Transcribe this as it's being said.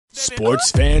Sports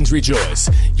fans rejoice.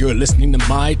 You're listening to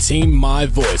My Team, My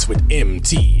Voice with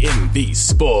MTMV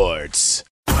Sports.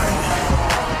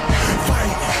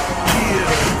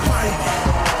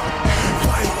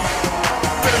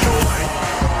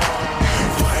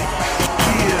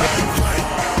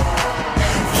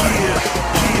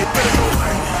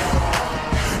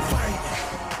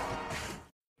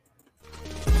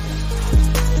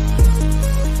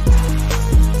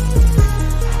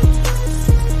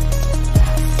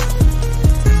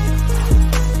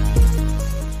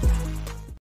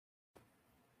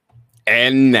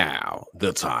 And now,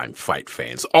 the time fight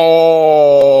fans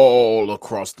all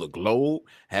across the globe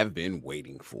have been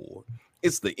waiting for.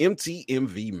 It's the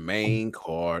MTMV main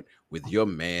card with your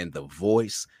man, The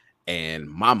Voice, and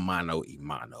my mano y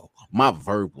mano, my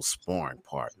verbal sparring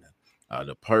partner,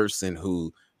 the person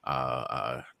who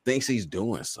thinks he's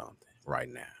doing something right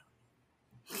now.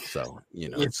 So,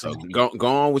 go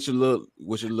on with your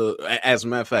little, as a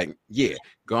matter of fact,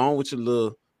 go on with your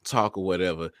little talk or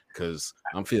whatever, because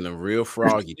I'm feeling real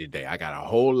froggy today. I got a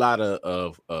whole lot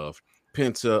of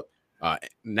pent up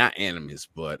not animus,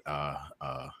 but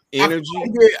energy.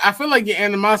 I feel like your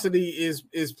animosity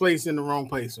is placed in the wrong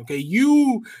place. Okay,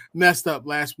 you messed up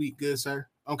last week, good sir.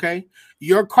 Okay,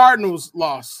 your Cardinals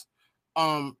lost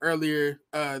earlier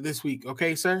this week.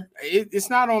 Okay, sir, it's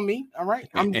not on me. All right,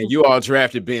 and you all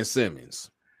drafted Ben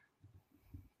Simmons.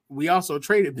 We also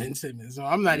traded Ben Simmons, so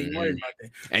I'm not even worried about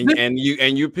that. And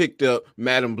you picked up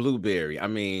Madam Blueberry. I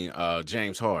mean,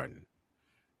 James Harden.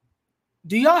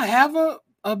 Do y'all have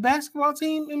a basketball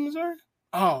team in Missouri?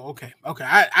 Oh, okay.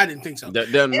 I didn't think so.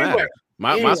 That doesn't matter.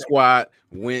 My squad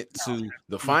went to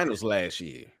the finals last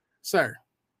year, sir.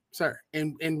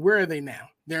 And where are they now?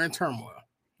 They're in turmoil.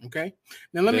 Okay.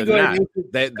 Now let me go ahead.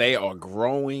 That they are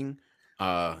growing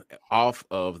off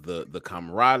of the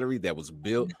camaraderie that was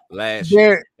built last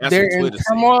year. They're in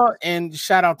turmoil, and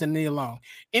shout out to Neil Long.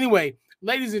 Anyway,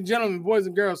 ladies and gentlemen, boys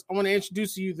and girls, I want to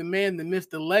introduce to you the man, the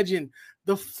myth, the legend,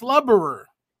 the flubberer,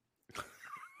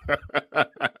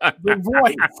 the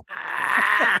Voice.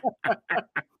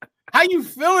 How you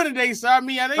feeling today, sir? I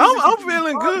mean, I'm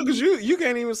feeling good because you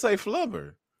can't even say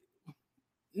flubber.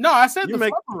 No, I said the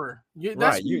flubberer.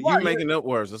 You're making up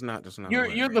words. That's not.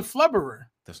 You're the flubberer.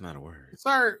 That's not a word,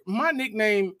 sir. My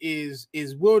nickname is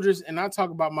Wildress, and I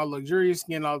talk about my luxurious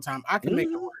skin all the time. I can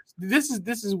make the words.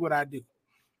 This is what I do.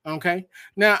 Okay.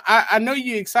 Now I know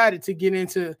you're excited to get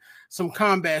into some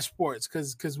combat sports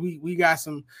because we got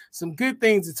some good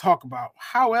things to talk about.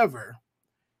 However,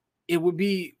 it would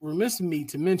be remiss of me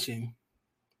to mention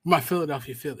my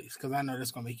Philadelphia Phillies, because I know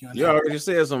that's gonna make you unhappy. You already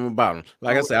said something about them.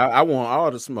 Like I said, I want all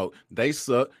the smoke. They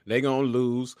suck. They gonna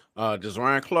lose. Does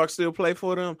Ryan Clark still play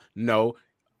for them? No.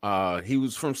 He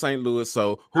was from St. Louis,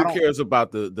 so who cares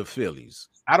about the Phillies?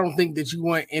 I don't think that you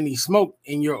want any smoke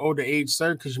in your older age,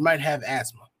 sir, because you might have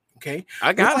asthma. Okay,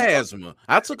 I got asthma.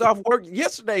 I took off work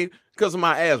yesterday because of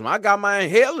my asthma. I got my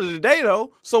inhaler today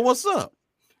though. So what's up?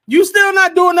 You still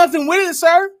not doing nothing with it,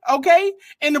 sir. Okay,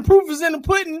 and the proof is in the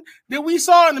pudding that we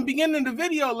saw in the beginning of the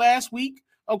video last week.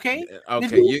 Okay.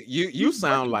 You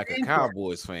sound like a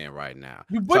Cowboys fan right now.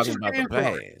 You butchered about the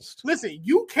past. Listen,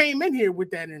 you came in here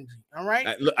with that energy. All right.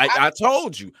 I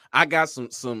told you I got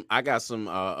some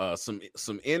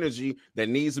energy that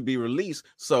needs to be released.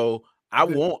 So I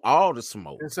want all the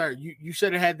smoke. Yes, sir. You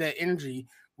should have had that energy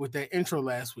with that intro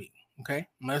last week. Okay.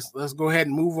 Let's go ahead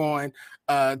and move on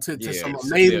to some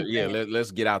amazing.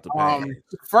 Let's get out the past.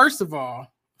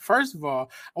 First of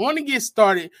all, I want to get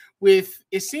started with,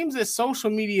 it seems that social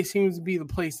media seems to be the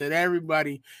place that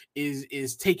everybody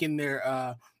is taking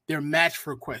their match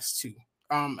requests to.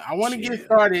 I want to get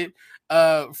started.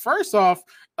 First off,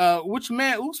 with your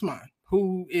man Usman,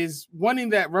 who is wanting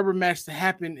that rubber match to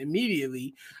happen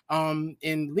immediately. And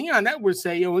Leon Edwards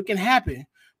say, it can happen,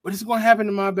 but it's going to happen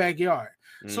in my backyard.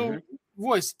 Mm-hmm. So,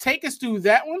 Voice, take us through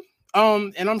that one.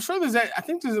 And I'm sure there's at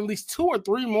least 2 or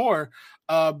 3 more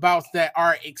bouts that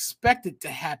are expected to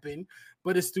happen,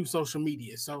 but it's through social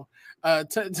media. So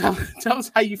tell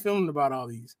us how you feeling about all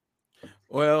these.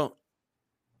 Well,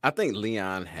 I think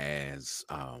Leon has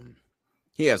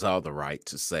he has all the right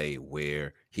to say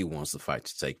where he wants the fight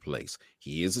to take place.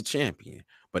 He is a champion,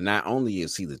 but not only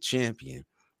is he the champion,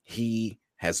 he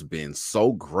has been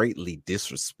so greatly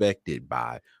disrespected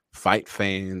by fight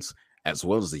fans as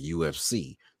well as the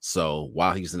UFC. So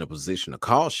while he's in a position to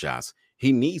call shots,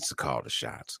 he needs to call the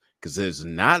shots, because it's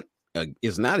not a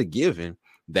given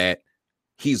that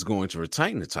he's going to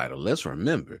retain the title. Let's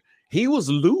remember, he was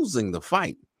losing the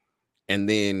fight, and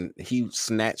then he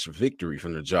snatched victory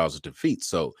from the jaws of defeat.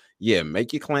 So yeah,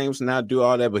 make your claims, now do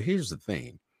all that. But here's the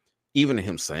thing, even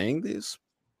him saying this,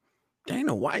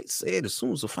 Dana White said as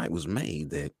soon as the fight was made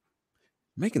that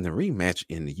making the rematch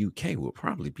in the UK will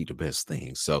probably be the best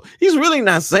thing. So he's really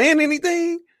not saying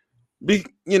anything.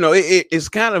 It's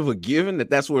kind of a given that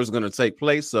that's where it's going to take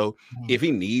place. So if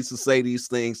he needs to say these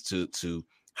things to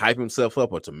hype himself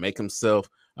up or to make himself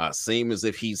seem as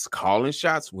if he's calling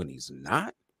shots when he's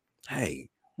not, hey,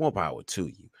 more power to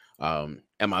you.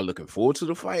 Am I looking forward to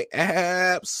the fight?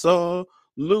 Absolutely.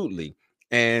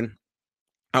 And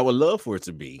I would love for it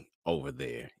to be over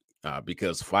there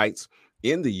because fights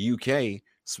in the UK,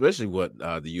 especially what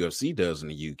the UFC does in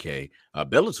the UK,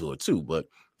 Bellator too, but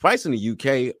fights in the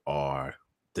UK are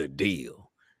the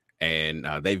deal. And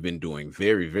they've been doing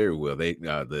very, very well. The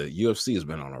UFC has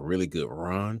been on a really good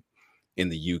run in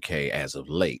the UK as of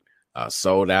late.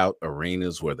 Sold out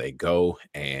arenas where they go,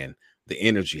 and the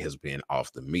energy has been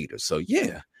off the meter. So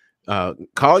yeah,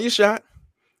 call your shot.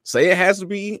 Say it has to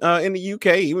be in the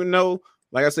UK, even though,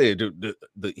 like I said,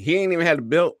 he ain't even had the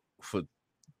belt for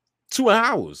 2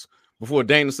 hours before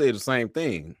Dana said the same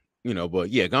thing. But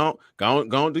yeah, go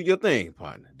on, do your thing,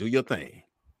 partner. Do your thing.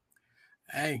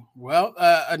 Hey, well,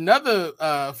 another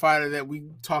fighter that we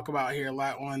talk about here a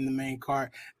lot on the main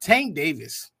card, Tank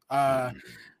Davis.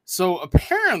 So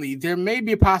apparently there may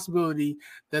be a possibility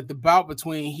that the bout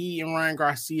between he and Ryan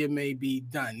Garcia may be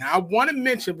done. Now, I want to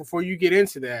mention before you get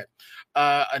into that,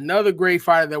 another great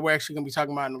fighter that we're actually going to be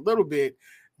talking about in a little bit.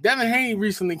 Devin Haney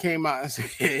recently came out and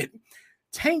said,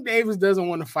 Tank Davis doesn't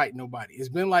want to fight nobody. It's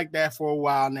been like that for a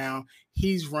while now.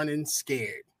 He's running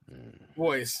scared.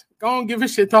 Boys, go on, give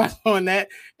us your thoughts on that,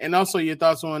 and also your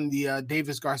thoughts on the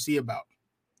Davis Garcia bout.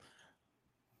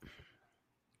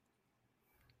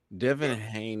 Devin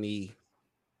Haney.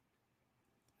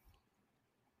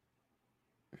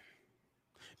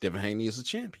 Devin Haney is a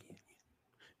champion.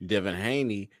 Devin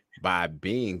Haney, by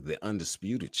being the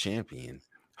undisputed champion,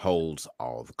 holds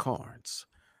all the cards.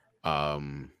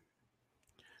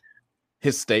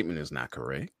 His statement is not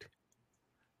correct.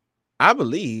 I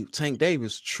believe Tank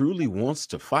Davis truly wants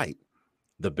to fight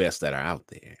the best that are out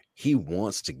there. He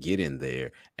wants to get in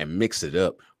there and mix it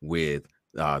up with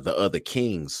the other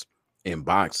kings in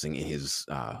boxing in his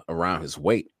around his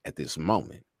weight at this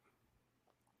moment.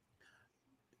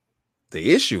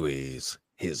 The issue is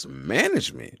his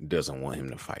management doesn't want him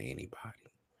to fight anybody.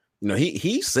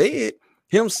 He said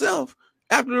himself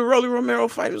after the Rolly Romero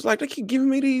fight, it was like, they keep giving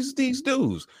me these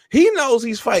dudes. He knows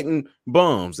he's fighting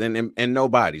bums and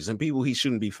nobodies and people he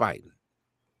shouldn't be fighting.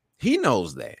 He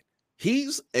knows that.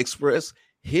 He's expressed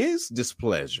his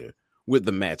displeasure with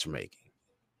the matchmaking,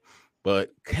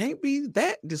 but can't be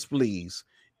that displeased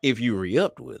if you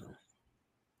re-upped with him.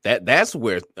 That's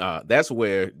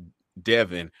where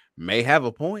Devin may have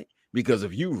a point, because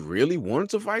if you really wanted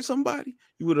to fight somebody,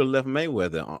 you would have left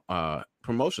Mayweather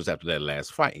promotions after that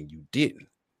last fight, and you didn't.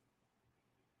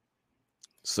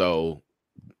 So,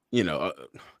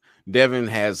 Devin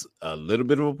has a little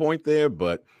bit of a point there,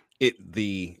 but your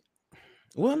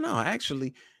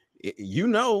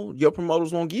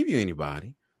promoters won't give you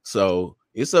anybody. So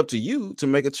it's up to you to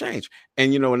make a change.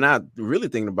 And, not really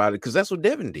thinking about it, because that's what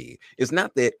Devin did. It's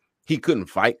not that he couldn't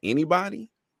fight anybody,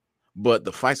 but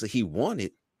the fights that he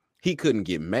wanted, he couldn't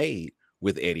get made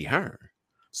with Eddie Hearn.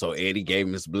 So Eddie gave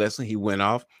him his blessing. He went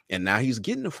off, and now he's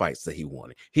getting the fights that he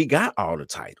wanted. He got all the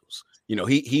titles.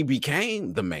 He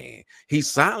became the man. He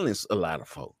silenced a lot of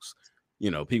folks.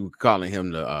 People calling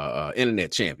him the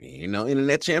internet champion,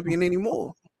 internet champion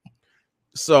anymore.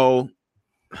 So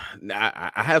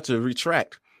I have to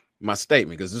retract my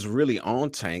statement, because it's really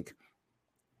on Tank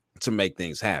to make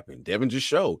things happen. Devin just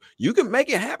showed you can make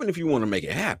it happen if you want to make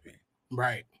it happen.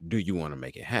 Right. Do you want to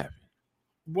make it happen?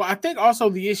 Well, I think also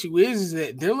the issue is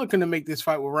that they're looking to make this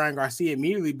fight with Ryan Garcia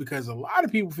immediately, because a lot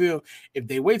of people feel if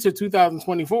they wait till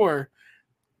 2024,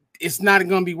 it's not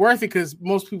going to be worth it, because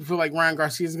most people feel like Ryan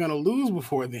Garcia is going to lose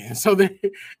before then. So I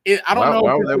don't know.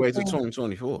 Why would they wait till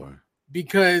 2024?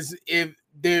 Because if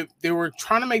they were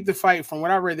trying to make the fight, from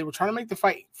what I read, they were trying to make the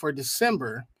fight for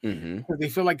December, because they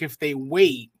feel like if they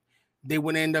wait, they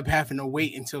would end up having to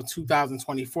wait until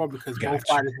 2024, because both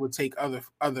fighters would take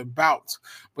other bouts.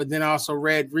 But then I also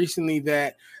read recently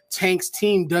that Tank's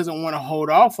team doesn't want to hold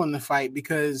off on the fight,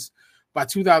 because by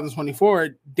 2024,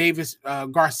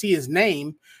 Garcia's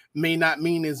name may not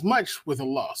mean as much with a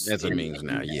loss. As it means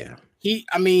now, yeah.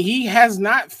 He has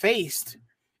not faced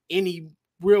any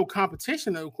real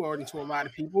competition, according to a lot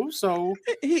of people. So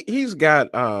he's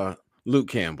got Luke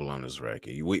Campbell on his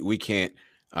record.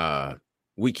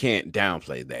 We can't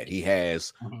downplay that. He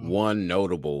has one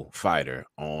notable fighter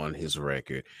on his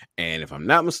record, and if I'm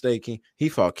not mistaken, he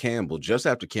fought Campbell just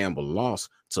after Campbell lost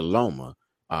to Loma,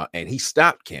 and he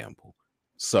stopped Campbell.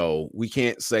 So we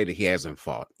can't say that he hasn't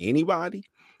fought anybody.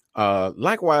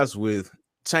 Likewise with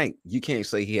Tank, you can't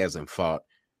say he hasn't fought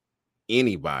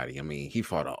anybody. I mean, he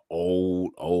fought an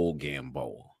old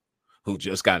Gamboa who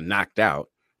just got knocked out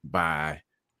by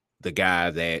the guy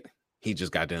that he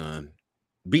just got done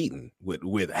beaten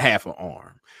with half an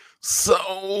arm.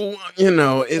 So,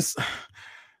 it's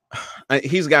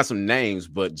he's got some names,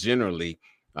 but generally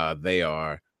they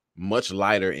are much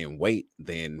lighter in weight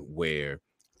than where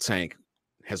Tank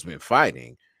has been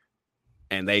fighting.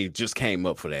 And they just came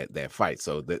up for that fight.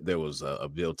 So there was a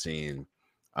built-in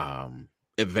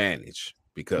advantage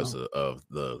because of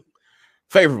the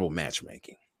favorable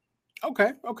matchmaking.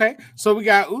 Okay. So we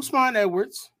got Usman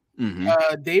Edwards,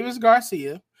 Davis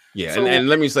Garcia. Yeah, So, and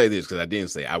let me say this, because I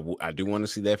didn't say I do want to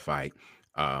see that fight.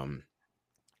 I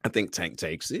think Tank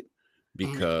takes it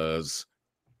because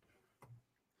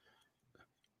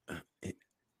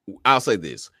I'll say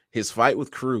this: his fight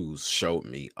with Cruz showed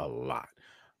me a lot.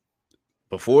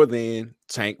 Before then,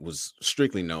 Tank was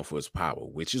strictly known for his power,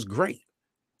 which is great,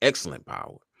 excellent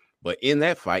power. But in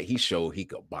that fight, he showed he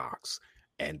could box,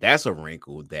 and that's a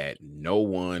wrinkle that no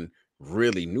one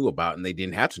really knew about, and they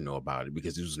didn't have to know about it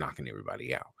because he was knocking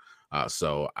everybody out.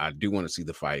 So I do want to see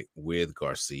the fight with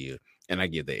Garcia, and I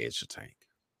give the edge to Tank.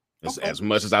 As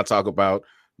much as I talk about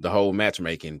the whole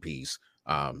matchmaking piece,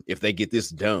 if they get this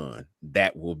done,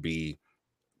 that will be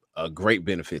a great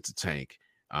benefit to Tank,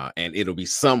 and it'll be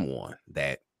someone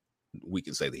that we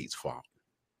can say that he's fought.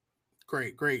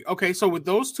 Great. Okay, so with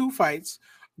those two fights,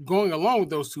 going along with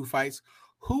those two fights,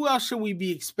 who else should we be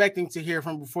expecting to hear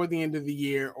from before the end of the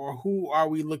year, or who are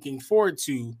we looking forward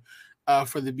to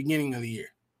for the beginning of the year?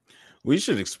 We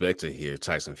should expect to hear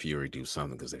Tyson Fury do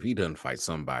something, because if he doesn't fight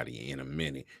somebody in a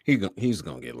minute, he's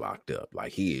gonna get locked up.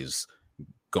 Like, he is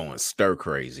going stir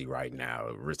crazy right now,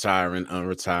 retiring,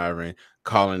 unretiring,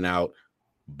 calling out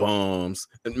bums.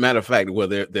 Matter of fact, well,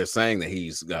 they're saying that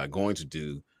he's going to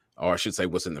do, or I should say,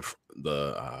 what's in the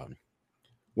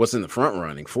front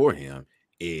running for him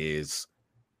is,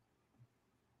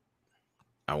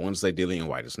 I want to say Dillian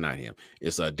White. It's not him.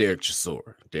 It's Derek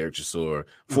Chisora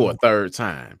for a third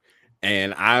time.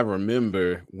 And I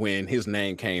remember when his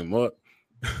name came up,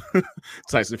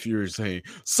 Tyson Fury saying,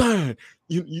 "Son,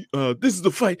 this is the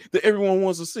fight that everyone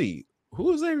wants to see."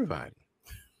 Who is everybody?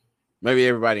 Maybe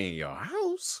everybody in your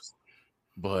house,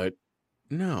 but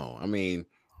no. I mean,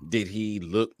 did he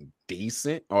look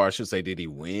decent, or I should say, did he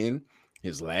win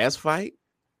his last fight?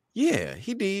 Yeah,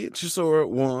 he did. Chisora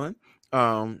won.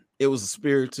 It was a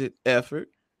spirited effort,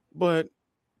 but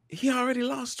he already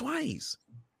lost twice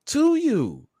to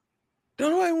you.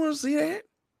 Don't nobody want to see that.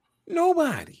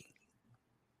 Nobody.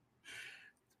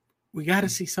 We got to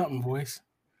see something, boys.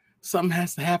 Something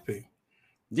has to happen.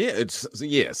 Yeah,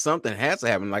 something has to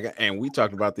happen. And we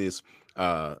talked about this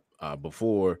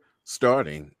before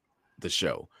starting the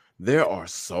show. There are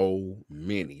so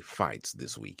many fights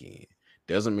this weekend.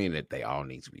 Doesn't mean that they all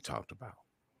need to be talked about.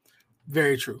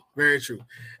 Very true.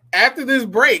 After this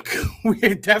break,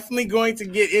 we're definitely going to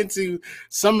get into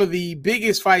some of the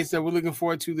biggest fights that we're looking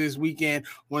forward to this weekend.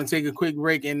 Want to take a quick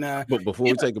break, and but before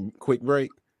we take a quick break,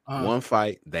 one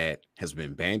fight that has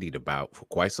been bandied about for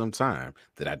quite some time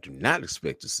that I do not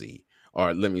expect to see,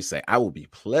 or let me say, I will be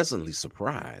pleasantly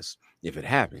surprised if it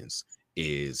happens,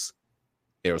 is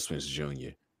Errol Spence Jr.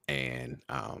 and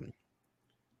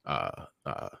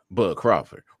Bud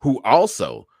Crawford, who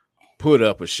also put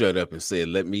up or shut up and said,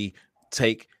 "Let me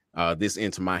take this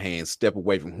into my hands, step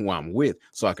away from who I'm with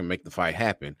so I can make the fight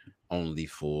happen," only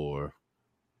for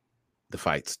the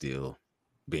fight still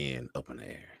being up in the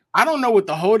air. I don't know what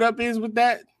the holdup is with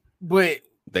that, but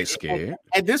they scared.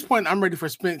 At this point, I'm ready for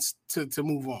Spence to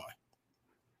move on.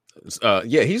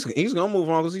 Yeah, he's gonna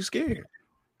move on because he's scared.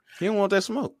 He don't want that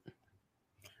smoke.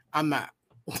 I'm not.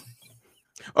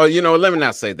 Oh, let me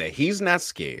not say that. He's not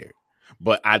scared.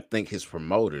 But I think his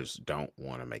promoters don't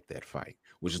want to make that fight,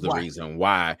 which is the reason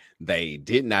why they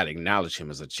did not acknowledge him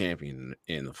as a champion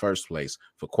in the first place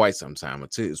for quite some time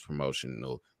until his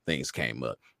promotional things came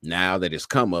up. Now that it's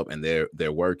come up and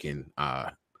they're working,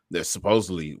 they're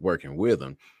supposedly working with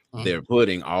him. They're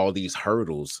putting all these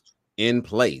hurdles in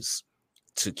place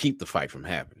to keep the fight from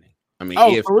happening. I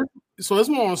mean, so it's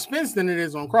more on Spence than it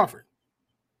is on Crawford.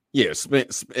 Yeah,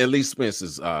 Spence, at least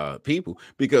Spence's people,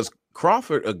 because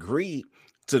Crawford agreed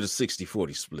to the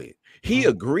 60-40 split. He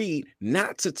agreed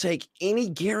not to take any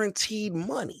guaranteed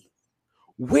money.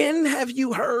 When have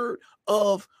you heard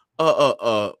of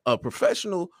a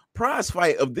professional prize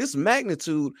fight of this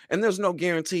magnitude and there's no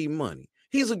guaranteed money?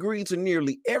 He's agreed to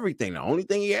nearly everything. The only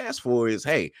thing he asked for is,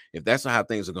 hey, if that's how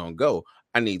things are going to go,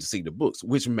 I need to see the books,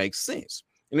 which makes sense.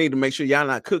 You need to make sure y'all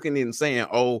not cooking it and saying,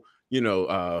 oh,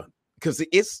 because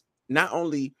it's not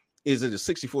only is it a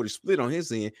 60-40 split on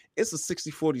his end, it's a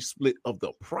 60-40 split of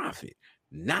the profit,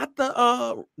 not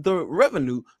the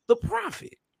revenue, the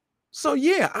profit. So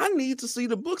yeah, I need to see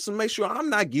the books and make sure I'm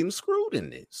not getting screwed in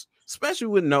this, especially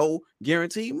with no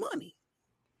guaranteed money.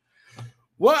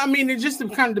 Well, I mean, it just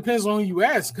kind of depends on who you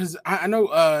ask, because I know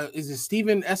is it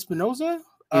Steven Espinoza,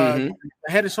 the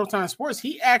head of Showtime Sports?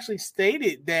 He actually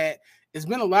stated that there's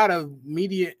been a lot of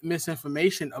media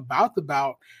misinformation about the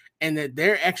bout, and that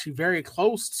they're actually very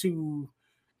close to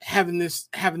having this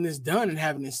done and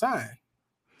having it signed.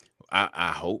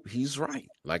 I hope he's right.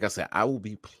 Like I said, I will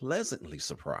be pleasantly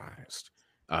surprised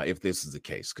if this is the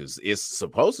case, because it's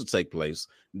supposed to take place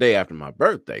day after my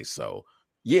birthday. So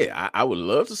yeah, I would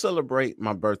love to celebrate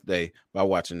my birthday by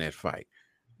watching that fight.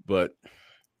 But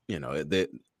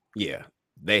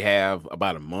they have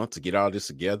about a month to get all this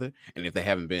together. And if they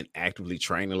haven't been actively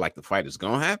training like the fight is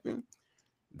gonna happen,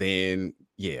 then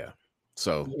yeah.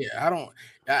 So yeah,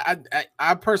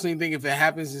 I personally think if it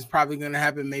happens, it's probably going to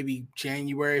happen maybe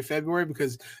January, February,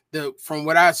 because from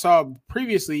what I saw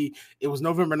previously, it was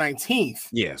November 19th.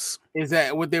 Yes. Is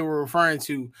that what they were referring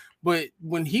to? But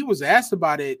when he was asked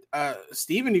about it,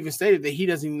 Steven even stated that he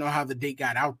doesn't even know how the date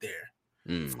got out there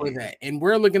for that. And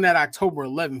we're looking at October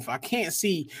 11th. I can't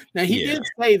see. Now, he did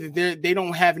say that they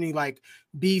don't have any like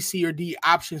B, C, or D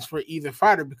options for either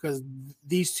fighter because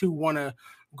these two want to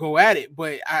go at it,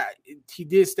 but he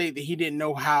did state that he didn't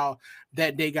know how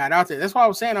that day got out there. That's why I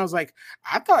was saying, I was like,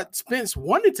 I thought Spence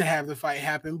wanted to have the fight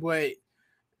happen, but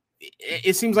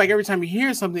it seems like every time you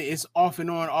hear something, it's off and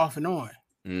on, off and on.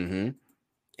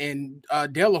 And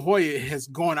De La Hoya has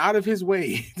gone out of his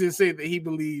way to say that he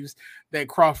believes that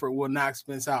Crawford will knock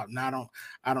Spence out, and I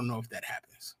don't know if that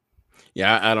happens.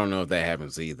 Yeah, I don't know if that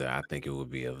happens either. I think it would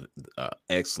be a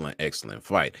excellent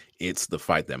fight. It's the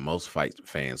fight that most fight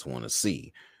fans want to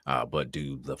see, but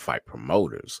do the fight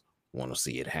promoters want to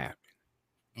see it happen?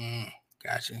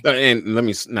 Gotcha. And let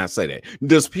me not say that.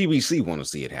 Does PBC want to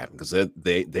see it happen? Because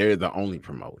they're the only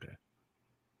promoter.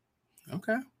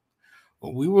 Okay.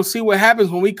 Well, we will see what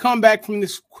happens when we come back from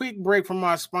this quick break from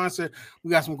our sponsor. We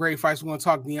got some great fights. We're going to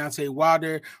talk Deontay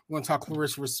Wilder. We're going to talk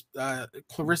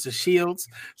Clarissa Shields.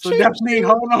 So definitely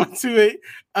hold on to it.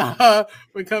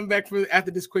 We come back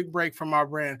after this quick break from our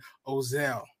brand,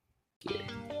 Ozell.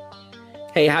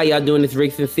 Hey, how y'all doing? It's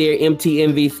Rick Sincere,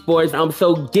 MTMV Sports. I'm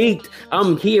so geeked.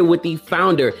 I'm here with the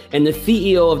founder and the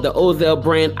CEO of the Ozell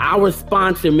brand, our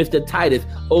sponsor, Mr. Titus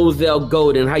Ozell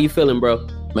Golden. How you feeling, bro?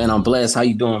 Man, I'm blessed. How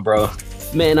you doing, bro?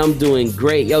 Man, I'm doing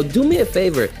great. Yo, do me a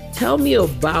favor. Tell me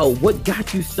about what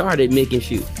got you started making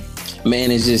shoes.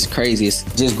 Man, it's just crazy. It's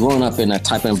just growing up in the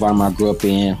type of environment I grew up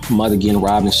in, mother getting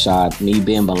robbed and shot, me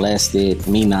being molested,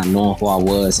 me not knowing who I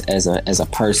was as a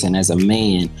person, as a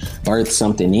man, birthed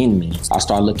something in me. I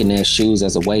started looking at shoes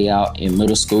as a way out in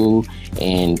middle school,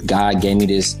 and God gave me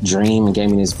this dream and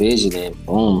gave me this vision, and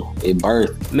boom, it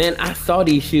birthed. Man, I saw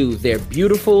these shoes. They're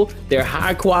beautiful, they're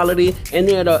high quality, and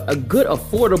they're at a good,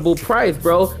 affordable price,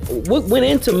 bro. What went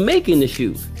into making the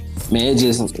shoes? Man, it's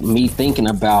just me thinking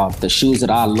about the shoes that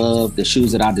I love, the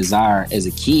shoes that I desire as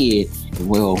a kid.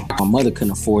 Well, my mother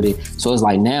couldn't afford it. So it's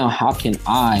like, now how can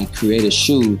I create a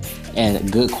shoe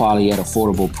at good quality, at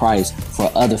affordable price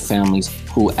for other families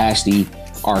who actually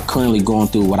are currently going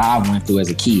through what I went through as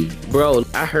a kid? Bro,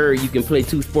 I heard you can play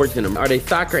two sports in them. Are they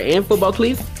soccer and football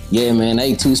cleats? Yeah, man,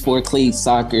 they two sport cleats,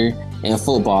 soccer and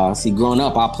football. See, growing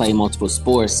up, I played multiple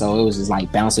sports, so it was just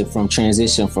like bouncing from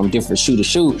transition from different shoe to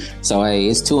shoe. So, hey,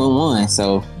 it's 2 in 1,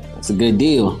 so it's a good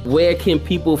deal. Where can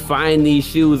people find these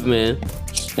shoes, man?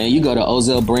 And you go to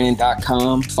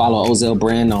ozellbrand.com, follow Ozell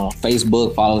Brand on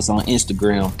Facebook, follow us on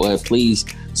Instagram, but please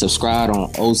subscribe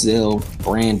on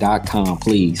ozellbrand.com,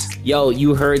 please. Yo,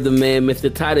 you heard the man,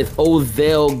 Mr. Titus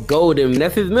Ozell Golden.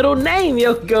 That's his middle name.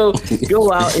 Yo, go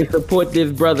out and support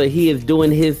this brother. He is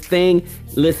doing his thing.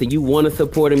 Listen, you want to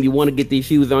support him. You want to get these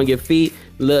shoes on your feet.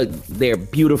 Look, they're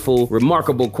beautiful,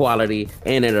 remarkable quality,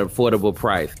 and at an affordable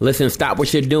price. Listen, stop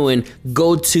what you're doing.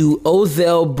 Go to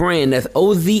Ozell Brand. That's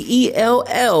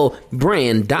OZELL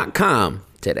brand.com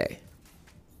today.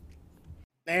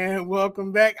 And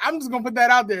welcome back. I'm just going to put that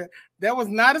out there. That was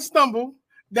not a stumble.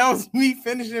 That was me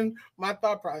finishing my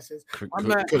thought process.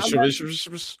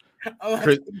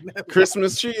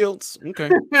 Christmas Shields.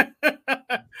 Okay.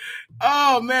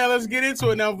 Oh, man, let's get into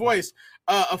it now, Voice.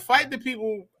 A fight that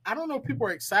people, I don't know if people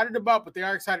are excited about, but they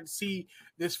are excited to see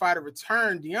this fighter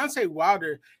return. Deontay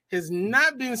Wilder has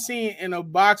not been seen in a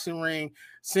boxing ring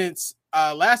since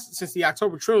the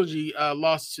October Trilogy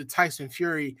lost to Tyson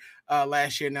Fury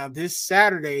last year. Now, this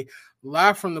Saturday,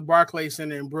 live from the Barclays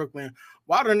Center in Brooklyn,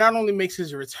 Wilder not only makes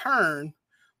his return,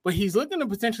 but he's looking to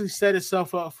potentially set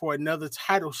himself up for another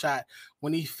title shot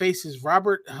when he faces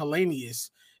Robert Helenius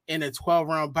in a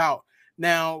 12-round bout.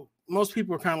 Now, most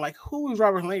people are kind of like, who is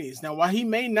Robert Helenius? Now, while he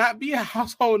may not be a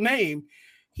household name,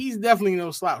 he's definitely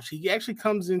no slouch. He actually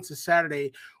comes into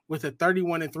Saturday with a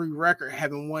 31-3 record,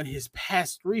 having won his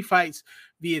past 3 fights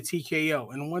via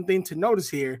TKO. And one thing to notice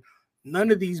here,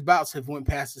 none of these bouts have went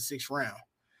past the 6th round.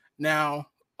 Now,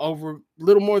 over a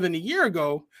little more than a year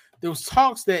ago, there was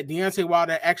talks that Deontay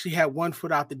Wilder actually had one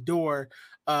foot out the door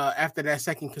after that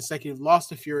second consecutive loss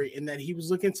to Fury, and that he was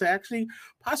looking to actually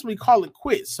possibly call it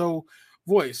quits. So,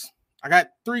 Voice, I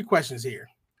got 3 questions here.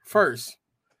 First,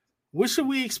 what should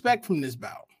we expect from this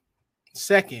bout?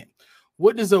 Second,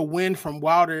 what does a win from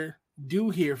Wilder do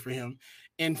here for him?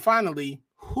 And finally,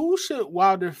 who should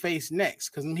Wilder face next?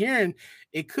 Because I'm hearing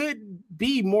it could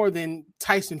be more than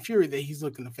Tyson Fury that he's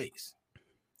looking to face.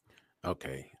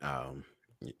 Okay.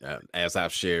 As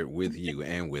I've shared with you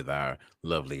and with our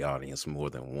lovely audience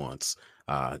more than once,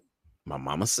 my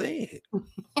mama said,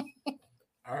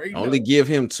 only give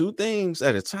him 2 things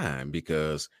at a time,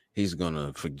 because he's going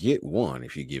to forget one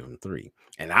if you give him 3.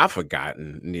 And I've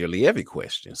forgotten nearly every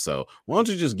question. So why don't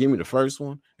you just give me the first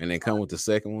one and then come with the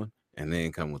second one and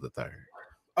then come with the third?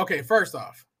 Okay, first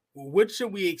off, what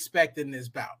should we expect in this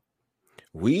bout?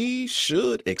 We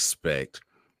should expect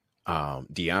Wow.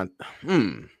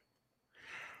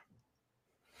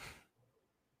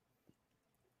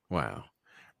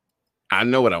 I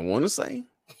know what I want to say,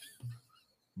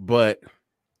 but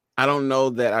I don't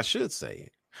know that I should say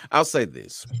it. I'll say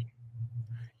this.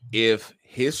 If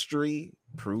history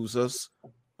proves us,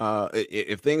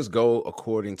 if things go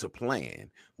according to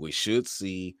plan, we should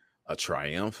see a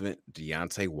triumphant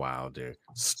Deontay Wilder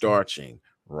starching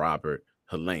Robert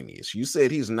Helenius. You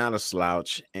said he's not a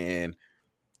slouch, and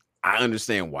I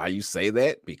understand why you say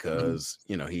that, because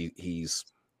he's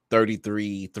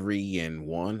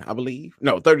 33-3-1, I believe.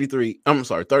 No,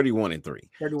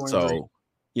 31-3. So,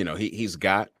 he's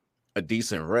got a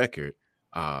decent record.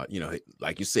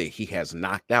 Like you said, he has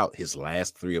knocked out his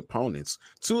last 3 opponents,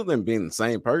 2 of them being the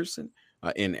same person,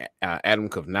 in Adam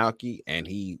Kovnacki, and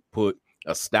he put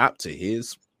a stop to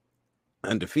his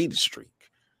undefeated streak,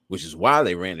 which is why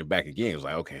they ran it back again. It was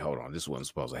like, okay, hold on, this wasn't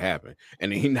supposed to happen.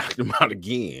 And then he knocked him out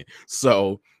again.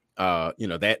 So,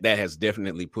 that has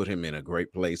definitely put him in a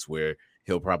great place where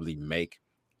he'll probably make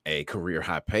a career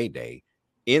high payday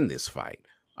in this fight.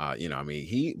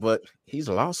 But he's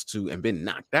lost to and been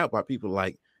knocked out by people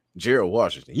like Gerald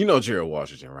Washington. You know Gerald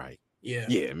Washington, right? Yeah.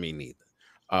 Yeah, me neither.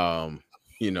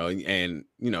 He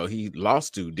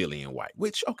lost to Dillian White,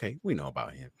 which, okay, we know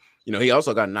about him. He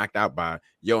also got knocked out by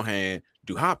Johan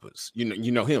Duhaupas.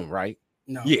 You know him, right?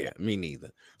 No. Yeah, me neither.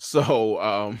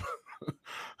 So,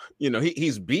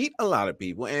 he's beat a lot of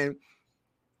people, and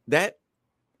that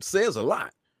says a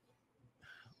lot.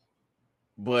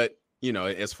 But,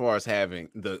 as far as having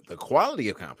the quality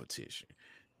of competition,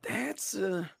 that's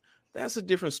a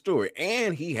different story.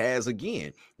 And he has,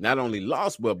 again, not only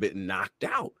lost, but been knocked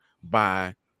out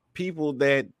by people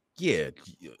that,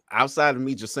 outside of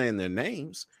me just saying their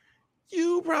names,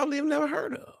 you probably have never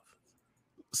heard of.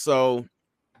 So,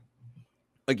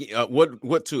 again,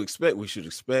 what to expect? We should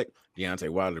expect Deontay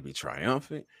Wilder to be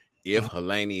triumphant. If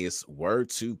Helenius were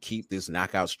to keep this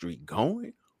knockout streak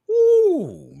going,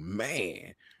 ooh,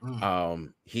 man,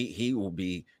 he will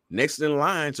be next in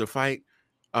line to fight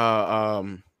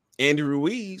Andy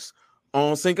Ruiz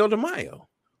on Cinco de Mayo,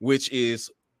 which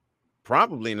is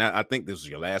probably not. I think this is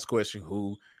your last question.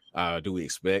 Who do we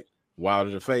expect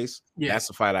Wilder to face? Yeah. That's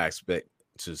the fight I expect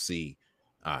to see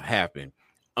happen,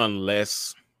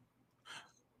 unless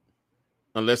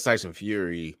Tyson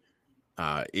Fury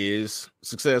is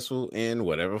successful in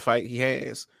whatever fight he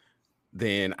has,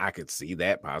 then I could see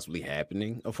that possibly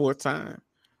happening a 4th time.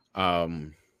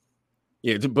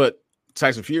 But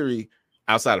Tyson Fury,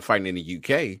 outside of fighting in the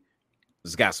UK,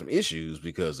 has got some issues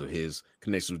because of his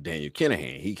connection with Daniel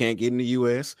Kinahan. He can't get in the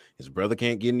US. His brother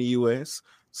can't get in the US.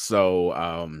 So,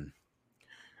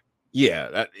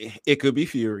 it could be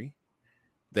Fury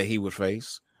that he would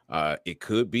face. It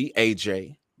could be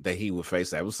AJ that he would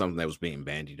face. That was something that was being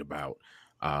bandied about.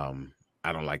 I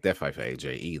don't like that fight for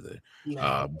AJ either.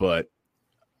 No. But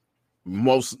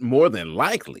more than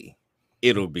likely,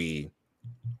 it'll be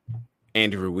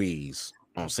Andy Ruiz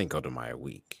on Cinco de Mayo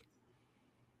week.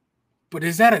 But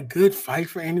is that a good fight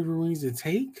for Andy Ruiz to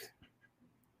take?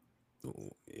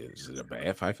 Is it a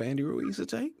bad fight for Andy Ruiz to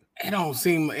take? It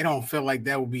don't feel like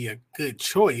that would be a good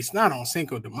choice. Not on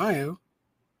Cinco de Mayo.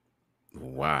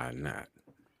 Why not?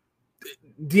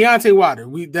 Deontay Wilder.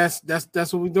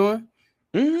 That's what we're doing.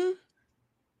 Mm-hmm.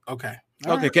 Okay.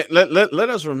 All right. Let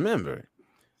us remember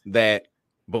that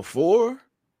before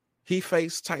he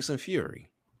faced Tyson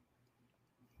Fury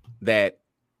that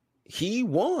he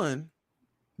won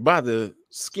by the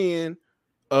skin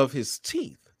of his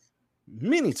teeth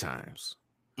many times.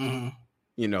 Mm-hmm.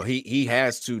 You know, he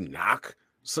has to knock,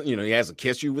 so, you know, he has to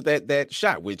catch you with that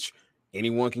shot, which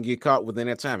anyone can get caught within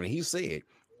that time. And he said,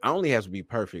 I only have to be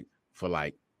perfect for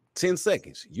like 10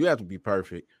 seconds. You have to be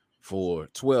perfect for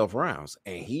 12 rounds.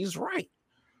 And he's right.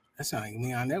 That sounds like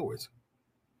Leon Edwards.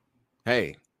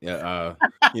 Hey, you know,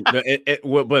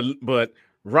 but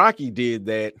Rocky did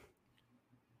that.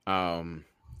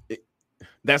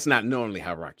 That's not normally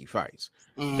how Rocky fights.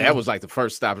 That was like the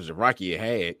first stoppage that Rocky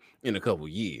had in a couple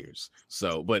years.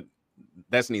 So, but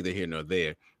that's neither here nor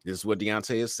there. This is what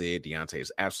Deontay has said. Deontay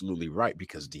is absolutely right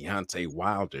because Deontay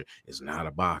Wilder is not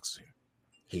a boxer.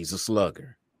 He's a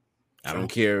slugger. I don't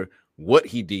care what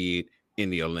he did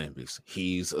in the Olympics.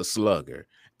 He's a slugger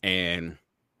and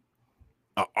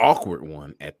an awkward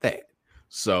one at that.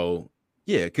 So,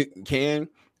 yeah, can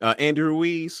Andy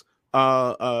Ruiz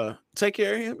take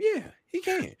care of him? Yeah, he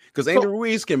can, because Andy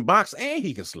Ruiz can box and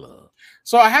he can slug.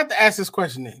 So I have to ask this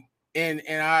question then,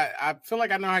 and I feel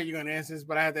like I know how you're going to answer this,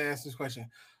 but I have to ask this question.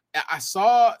 I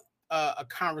saw a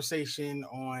conversation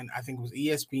on, I think it was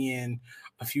ESPN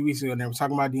a few weeks ago, and they were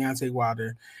talking about Deontay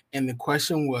Wilder, and the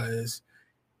question was,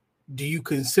 do you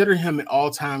consider him an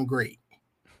all-time great?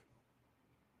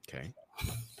 Okay.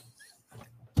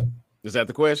 Is that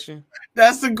the question?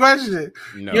 That's the question.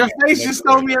 No. Your face just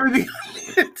told me everything.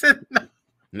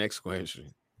 Next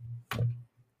question.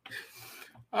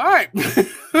 All right.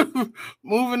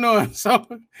 Moving on. So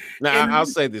now I'll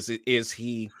say this. Is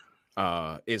he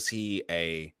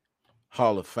a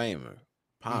Hall of Famer?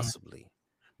 Possibly.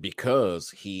 Because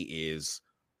he is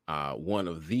one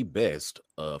of the best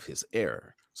of his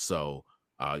era. So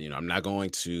you know, I'm not going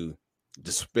to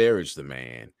disparage the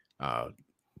man.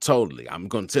 Totally. I'm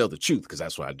going to tell the truth because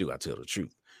that's what I do. I tell the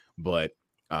truth. But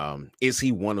is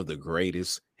he one of the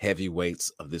greatest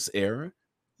heavyweights of this era?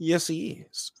 Yes, he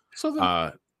is.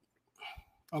 So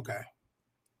okay.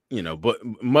 You know, but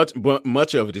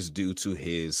much of it is due to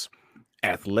his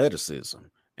athleticism.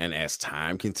 And as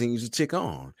time continues to tick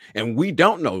on, and we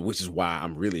don't know, which is why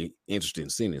I'm really interested in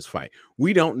seeing this fight.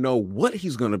 We don't know what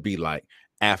he's going to be like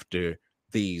after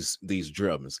these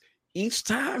drubbings. Each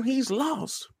time he's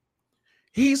lost,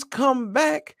 he's come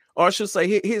back, or I should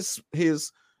say his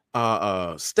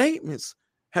statements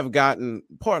have gotten,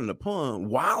 pardon the pun,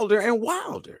 wilder and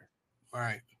wilder. All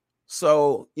right.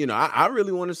 So, you know, I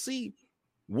really want to see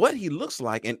what he looks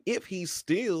like and if he's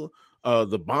still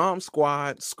the bomb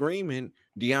squad screaming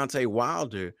Deontay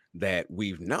Wilder that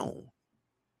we've known.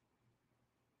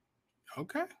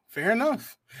 Okay, fair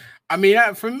enough. I mean,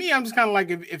 for me, I'm just kind of like,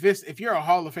 if you're a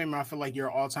Hall of Famer, I feel like you're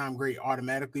an all-time great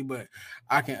automatically, but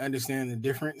I can understand the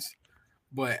difference.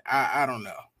 But I don't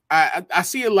know. I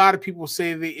see a lot of people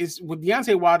say that it's with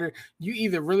Deontay Wilder, you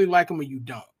either really like him or you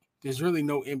don't. There's really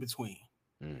no in between.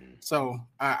 So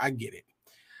I get it.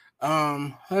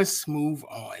 Let's move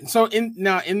on. So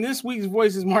in this week's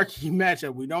Voices Marquee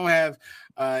matchup, we don't have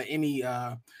any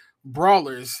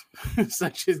brawlers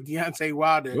such as Deontay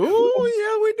Wilder. Oh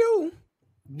yeah, we do.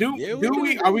 Do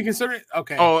we? Are we considering?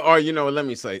 Okay. Or you know, let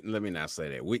me not say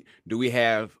that. Do we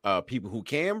have people who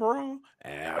can brawl?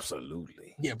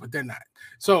 Absolutely. Yeah, but they're not.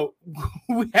 So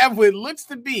we have what looks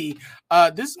to be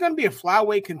this is going to be a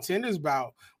flyweight contenders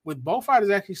bout, with both fighters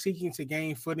actually seeking to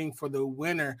gain footing for the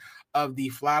winner of the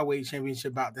flyweight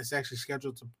championship bout that's actually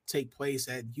scheduled to take place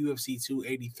at UFC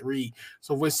 283.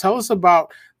 So Voice, tell us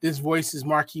about this Voices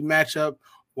Marquee matchup,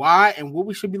 why and what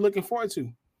we should be looking forward to.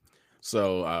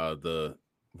 So the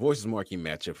Voices Marquee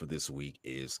matchup for this week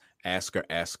is Askar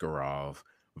Askarov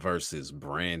versus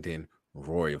Brandon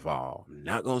Royval. I'm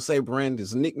not going to say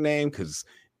Brandon's nickname because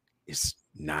it's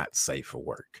not safe for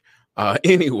work.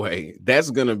 Anyway,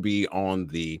 that's going to be on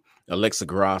the Alexa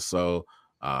Grasso,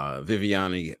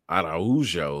 Viviane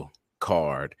Arajuo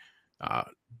card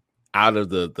out of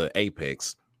the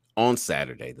Apex on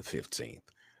Saturday, the 15th.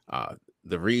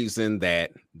 The reason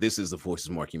that this is the Voices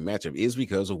Marquee matchup is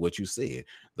because of what you said.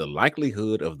 The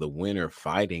likelihood of the winner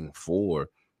fighting for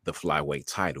the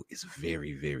flyweight title is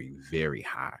very, very, very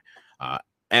high.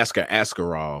 Askar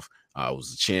Askarov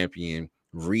was a champion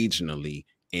regionally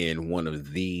in one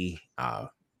of the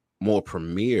more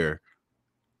premier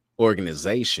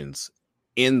organizations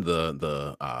in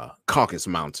the Caucasus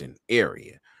Mountain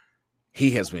area.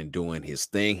 He has been doing his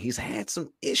thing. He's had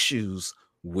some issues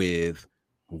with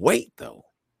weight, though.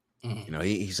 You know,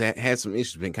 he's had some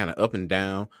issues, been kind of up and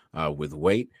down with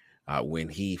weight. When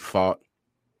he fought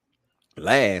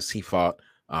last, he fought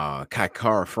Kai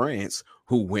Kara France,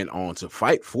 who went on to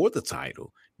fight for the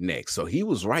title next. So he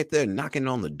was right there knocking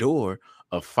on the door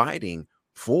of fighting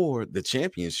for the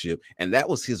championship. And that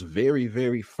was his very,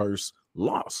 very first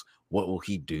loss. What will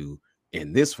he do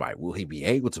in this fight? Will he be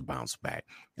able to bounce back?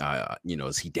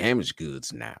 Is he damaged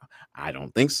goods now? I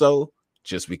don't think so,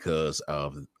 just because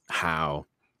of how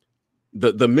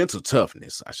the mental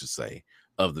toughness, I should say,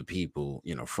 of the people,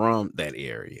 from that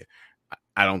area.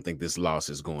 I don't think this loss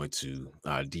is going to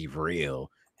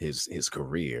derail his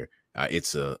career.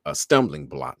 It's a stumbling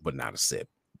block, but not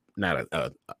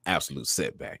a absolute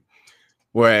setback.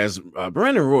 Whereas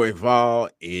Brandon Royval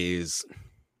he's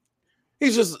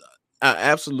just an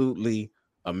absolutely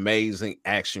amazing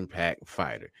action-packed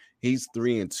fighter. He's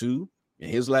 3-2 in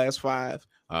his last 5.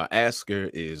 Asker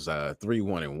is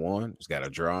 3-1-1. He's got a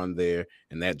draw in there,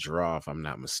 and that draw, if I'm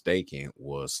not mistaken,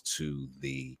 was to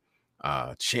the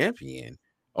champion,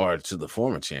 or to the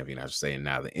former champion, I should say, and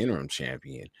now the interim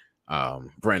champion,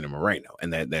 Brandon Moreno.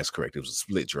 And that's correct. It was a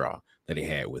split draw that he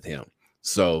had with him.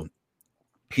 So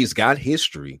he's got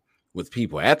history with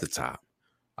people at the top.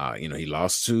 He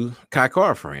lost to Kai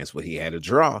Kara-France, but he had a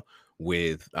draw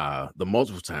with the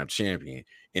multiple-time champion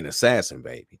in Assassin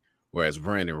Baby. Whereas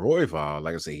Brandon Royval,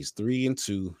 like I said, he's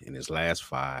 3-2 in his last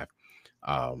 5.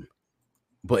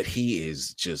 But he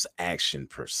is just action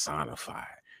personified.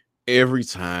 Every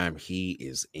time he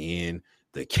is in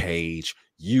the cage,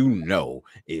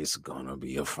 it's gonna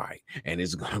be a fight, and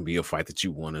it's gonna be a fight that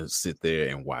you want to sit there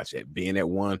and watch. At being at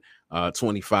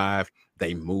 125,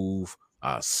 they move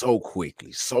so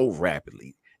quickly, so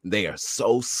rapidly. They are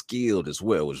so skilled as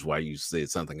well, which is why you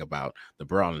said something about the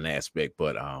brawling aspect.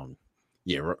 But I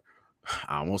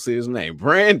won't say his name,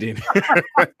 Brandon.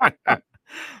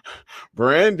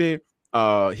 Brandon,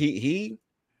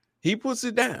 he puts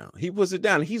it down. He puts it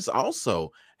down. He's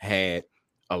also had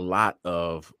a lot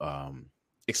of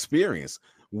experience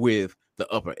with the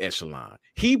upper echelon.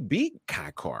 He beat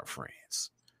Kai Kara-France.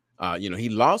 He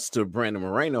lost to Brandon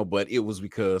Moreno, but it was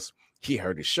because he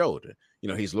hurt his shoulder.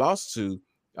 He's lost to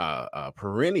a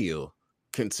perennial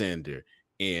contender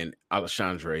in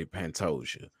Alexandre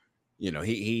Pantoja.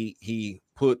 He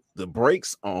put the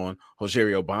brakes on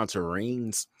Rogerio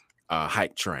Bontorin's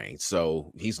hype train.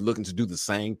 So he's looking to do the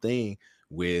same thing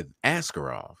with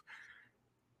Askarov.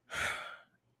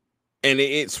 And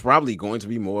it's probably going to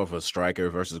be more of a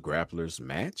striker versus grapplers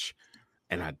match.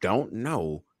 And I don't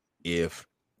know if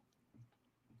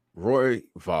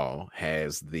Royval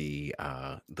has the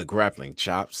grappling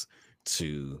chops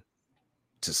to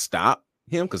stop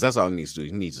him, because that's all he needs to do.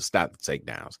 He needs to stop the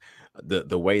takedowns.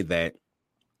 The way that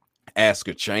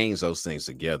Asker chains those things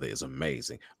together is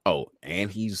amazing. Oh,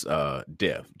 and he's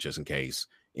deaf, just in case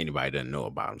anybody doesn't know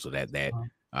about him. So that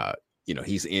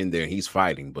he's in there, he's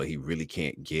fighting, but he really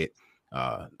can't get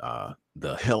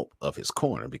the help of his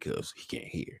corner because he can't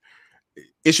hear.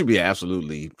 It should be an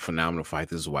absolutely phenomenal fight.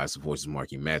 This is why it's the Voices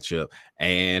marquee matchup,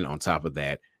 and on top of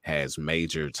that, has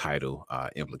major title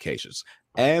implications,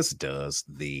 as does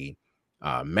the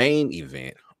main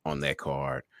event on that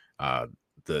card.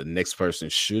 The next person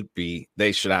should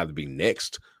either be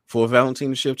next for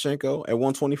Valentina Shevchenko at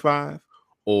 125,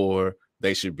 or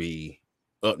they should be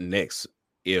up next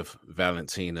if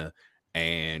Valentina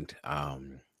and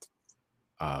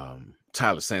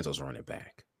Tyler Santos run it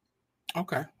back.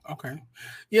 Okay.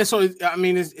 Yeah, so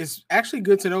it's actually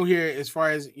good to know here, as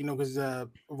far as because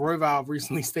Royval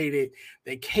recently stated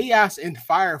that chaos in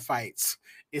firefights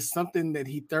is something that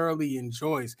he thoroughly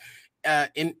enjoys.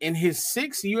 In his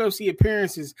 6 UFC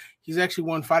appearances, he's actually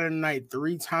won Fight of the Night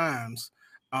 3 times.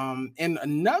 And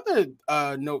another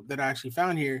note that I actually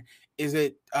found here is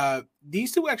that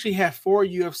these two actually have 4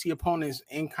 UFC opponents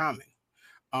in common.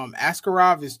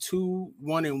 Askarov is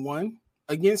 2-1-1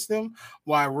 against them,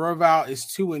 while Royval is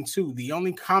 2-2. The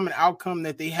only common outcome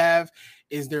that they have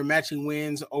is their matching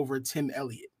wins over Tim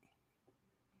Elliott.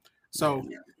 So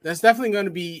that's definitely going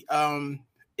to be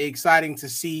exciting to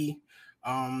see.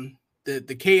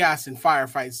 The chaos in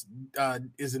firefights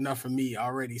is enough for me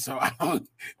already, so I don't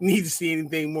need to see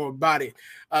anything more about it.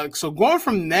 So going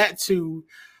from that to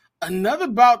another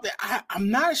bout that I'm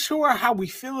not sure how we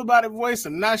feel about it, Voice.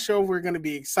 I'm not sure if we're going to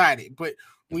be excited, but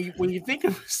when you think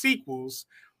of sequels,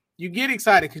 you get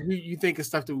excited because you think of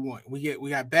stuff that we want. We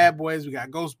got Bad Boys, we got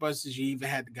Ghostbusters, you even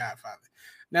had The Godfather.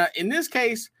 Now, in this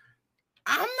case,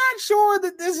 I'm not sure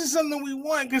that this is something we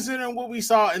want, considering what we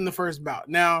saw in the first bout.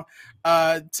 Now,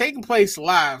 taking place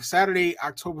live Saturday,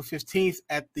 October 15th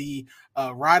at the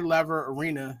Rod Laver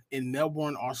Arena in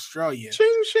Melbourne, Australia.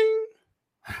 Ching, ching.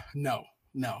 No.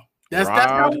 That's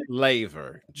how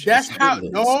Laver. That's how.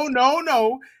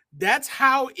 No. That's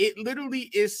how it literally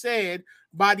is said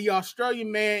by the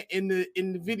Australian man in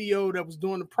the video that was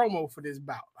doing the promo for this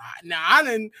bout. Now I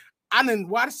didn't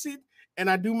watch it and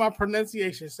I do my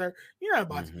pronunciation, sir. You're not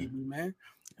about to beat me, man.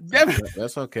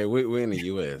 That's okay. We're in the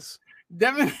U.S.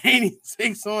 Devin Haney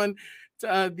takes on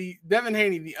Devin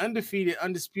Haney, the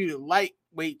undisputed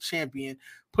lightweight champion,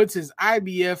 puts his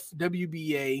IBF,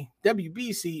 WBA,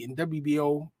 WBC, and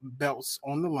WBO belts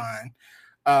on the line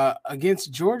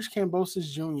against George Kambosos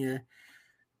Jr.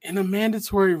 in a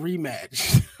mandatory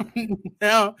rematch.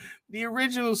 Now, the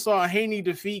original saw Haney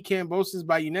defeat Kambosos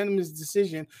by unanimous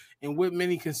decision in what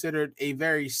many considered a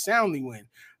very soundly win.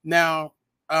 Now,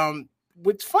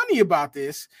 what's funny about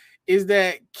this is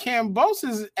that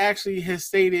Kambosos actually has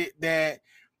stated that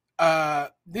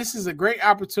this is a great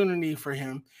opportunity for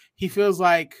him. He feels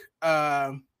like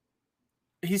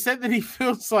he said that he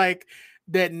feels like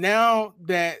that now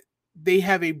that they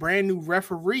have a brand new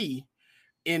referee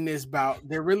in this bout,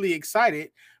 they're really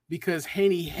excited because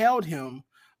Haney held him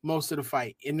most of the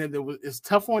fight, and then it's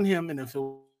tough on him, and if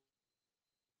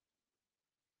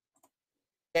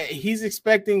he's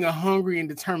expecting a hungry and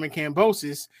determined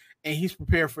Kambosos, and he's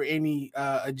prepared for any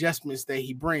adjustments that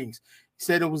he brings. He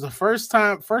said it was the first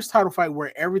title fight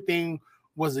where everything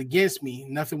was against me,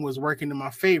 nothing was working in my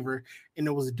favor, and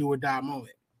it was a do or die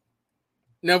moment.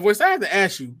 Now, voice, I have to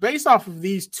ask you, based off of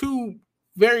these two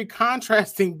very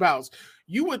contrasting bouts,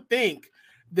 you would think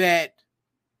that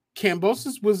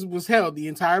Kambosos was held the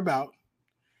entire bout,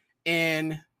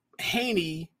 and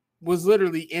Haney was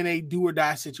literally in a do or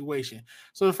die situation.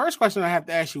 So the first question I have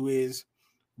to ask you is,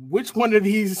 which one of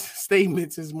these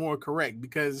statements is more correct?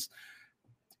 Because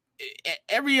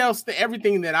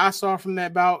everything that I saw from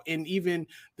that bout, and even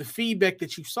the feedback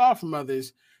that you saw from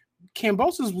others,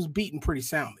 Kambosos was beaten pretty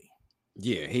soundly.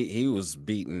 Yeah, he was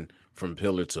beaten from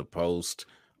pillar to post.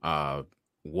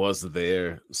 Was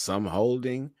there some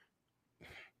holding?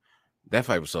 That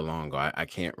fight was so long ago, I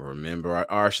can't remember. Or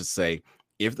I should say,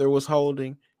 if there was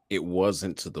holding, it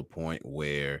wasn't to the point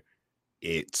where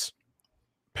it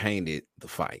painted the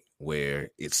fight, where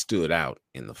it stood out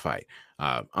in the fight.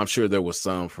 I'm sure there was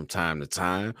some from time to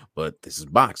time, but this is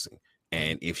boxing.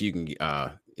 And if you can,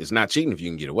 it's not cheating if you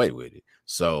can get away with it.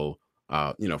 So,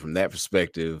 from that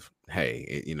perspective, hey,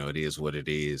 it is what it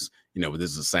is. But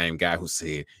this is the same guy who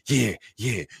said, yeah,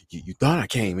 you thought I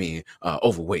came in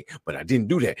overweight, but I didn't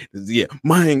do that. Yeah,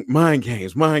 mind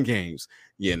games.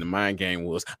 Yeah, and the mind game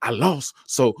was I lost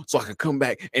so I could come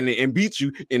back and beat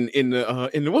you in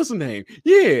the what's the name?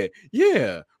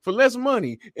 Yeah, for less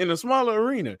money in a smaller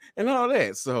arena and all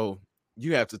that. So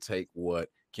you have to take what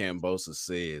Kambosos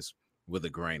says with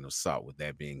a grain of salt. With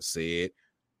that being said,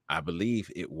 I believe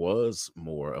it was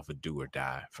more of a do or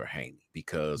die for Haney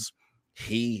because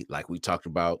he, like we talked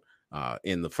about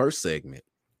in the first segment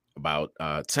about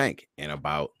Tank and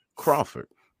about Crawford,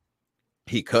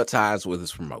 he cut ties with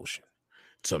his promotion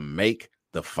to make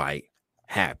the fight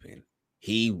happen.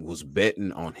 He was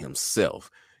betting on himself.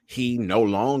 He no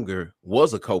longer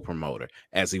was a co-promoter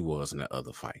as he was in the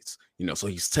other fights. So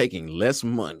he's taking less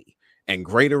money and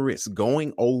greater risk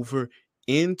going over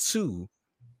into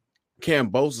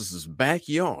Kambosos'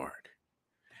 backyard,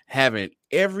 having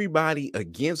everybody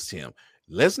against him.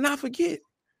 Let's not forget,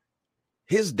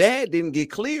 his dad didn't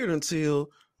get cleared until,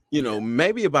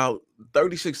 maybe about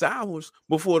 36 hours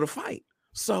before the fight.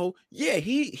 So, yeah,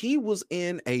 he was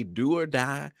in a do or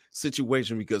die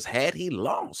situation because had he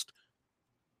lost,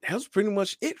 that was pretty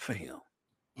much it for him.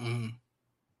 Mm-hmm.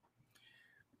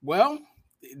 Well,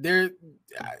 they're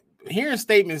hearing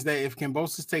statements that if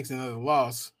Kambosos takes another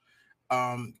loss,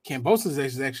 Kambosos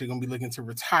is actually going to be looking to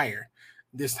retire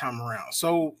this time around.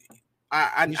 So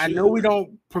I know we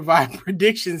don't provide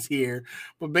predictions here,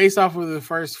 but based off of the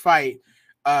first fight,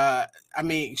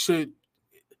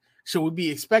 should we be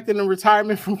expecting a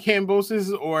retirement from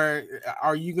Kambosos, or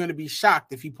are you going to be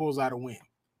shocked if he pulls out a win?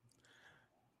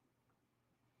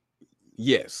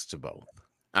 Yes, to both.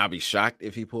 I'll be shocked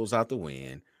if he pulls out the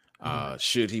win.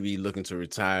 Should he be looking to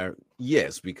retire?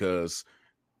 Yes, because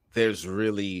there's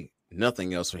really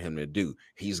nothing else for him to do.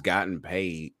 He's gotten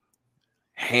paid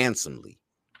handsomely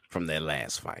from that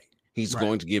last fight. He's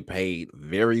going to get paid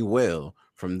very well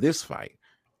from this fight.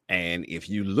 And if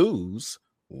you lose,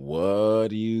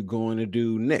 what are you going to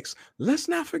do next? Let's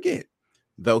not forget,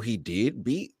 though he did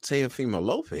beat Teofimo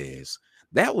Lopez,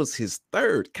 that was his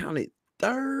third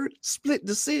split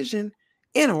decision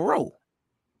in a row.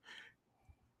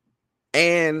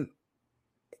 And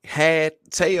had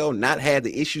Teo not had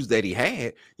the issues that he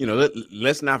had,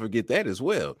 let's not forget that as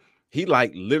well. He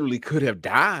literally could have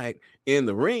died in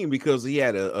the ring because he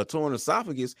had a torn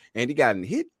esophagus and he got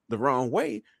hit the wrong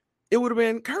way. It would have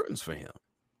been curtains for him.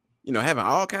 having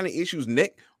all kind of issues,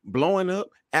 neck blowing up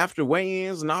after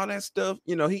weigh-ins and all that stuff.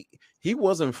 He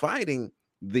wasn't fighting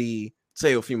the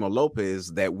Teofimo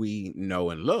Lopez that we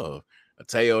know and love, a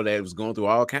Teo that was going through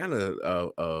all kind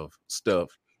of stuff,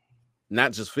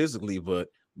 not just physically, but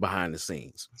behind the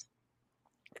scenes.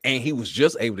 And he was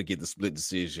just able to get the split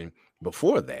decision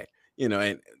before that.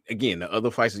 And again, the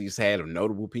other fights that he's had of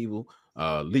notable people,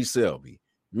 Lee Selby,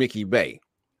 Mickey Bay,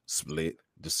 split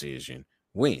decision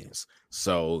wins.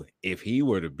 So if he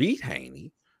were to beat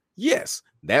Haney, yes,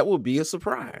 that would be a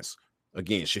surprise.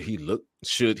 Again,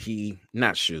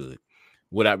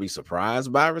 would I be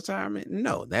surprised by retirement?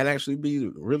 No, that'd actually be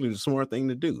really the smart thing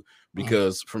to do,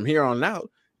 because from here on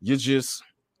out, you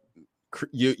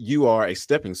are a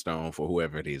stepping stone for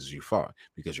whoever it is you fought,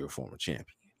 because you're a former champion.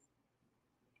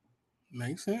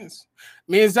 Makes sense.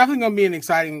 I mean, it's definitely going to be an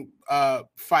exciting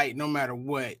fight no matter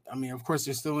what. I mean, of course,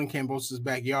 they're still in Kambosos'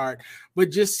 backyard,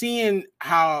 but just seeing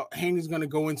how Haney's going to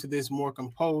go into this more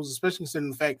composed, especially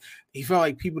considering the fact he felt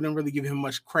like people didn't really give him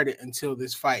much credit until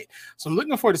this fight. So I'm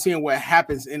looking forward to seeing what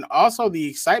happens, and also the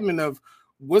excitement of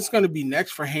what's going to be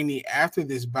next for Haney after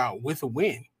this bout with a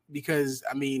win, because,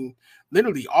 I mean,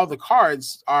 literally all the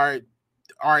cards are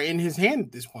in his hand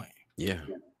at this point. Yeah.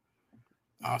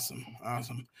 Awesome.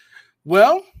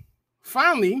 Well,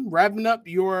 finally, wrapping up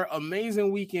your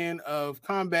amazing weekend of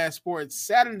combat sports,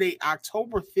 Saturday,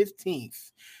 October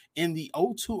 15th in the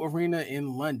O2 Arena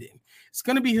in London. It's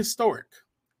going to be historic.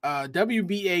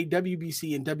 WBA,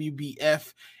 WBC, and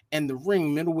WBF and the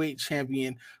ring middleweight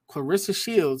champion Claressa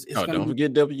Shields is don't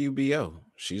forget WBO.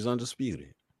 She's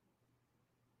undisputed.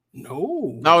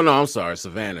 No, I'm sorry.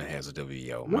 Savannah has a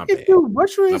WBO. My bad. You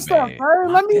butchering stuff, sir.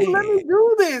 Let me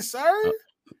do this, sir.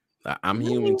 I'm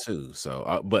human too,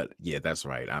 so but yeah, that's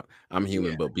right. I'm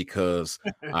human, but because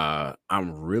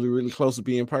I'm really, really close to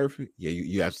being perfect,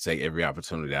 you have to take every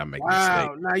opportunity I make.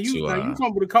 Wow, now you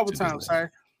fumbled a couple times,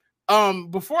 sir.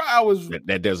 Before I was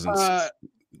that doesn't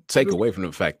take away from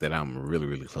the fact that I'm really,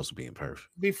 really close to being perfect.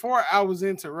 Before I was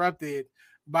interrupted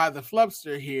by the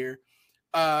flubster here,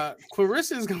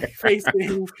 Claressa is going to be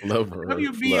facing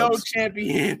WBO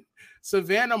champion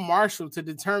Savannah Marshall to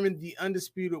determine the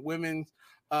undisputed women's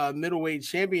middleweight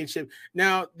championship.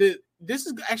 Now, this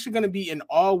is actually going to be an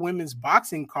all women's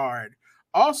boxing card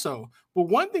also. But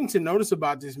one thing to notice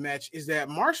about this match is that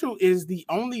Marshall is the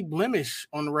only blemish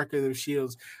on the record of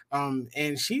Shields.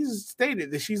 And she's stated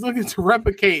that she's looking to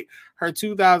replicate her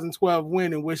 2012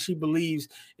 win in which she believes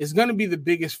is going to be the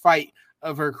biggest fight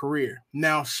of her career.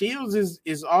 Now, Shields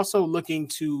is also looking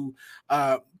to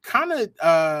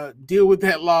deal with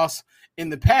that loss in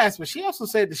the past, but she also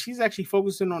said that she's actually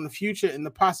focusing on the future and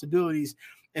the possibilities,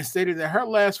 and stated that her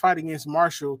last fight against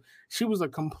Marshall, she was a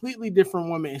completely different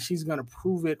woman, and she's going to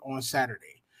prove it on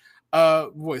Saturday.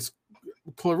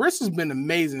 Claressa's been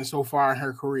amazing so far in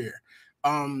her career.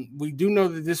 We do know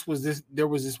that there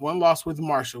was this one loss with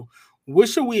Marshall. What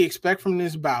should we expect from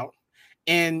this bout?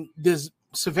 And does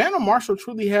Savannah Marshall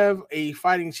truly have a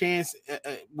fighting chance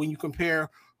when you compare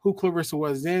who Claressa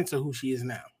was then to who she is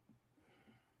now?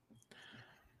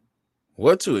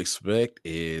 What to expect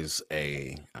is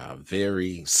a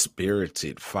very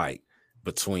spirited fight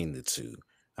between the two.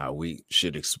 We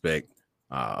should expect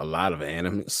a lot of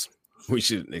animus. We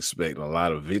should expect a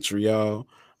lot of vitriol.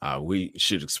 We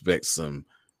should expect some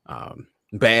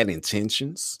bad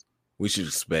intentions. We should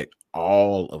expect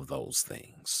all of those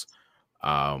things.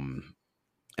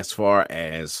 As far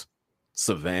as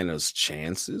Savannah's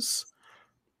chances,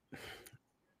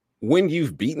 when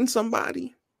you've beaten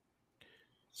somebody,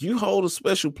 you hold a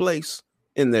special place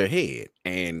in their head.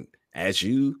 And as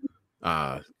you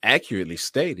accurately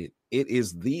stated, it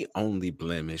is the only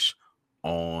blemish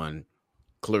on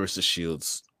Claressa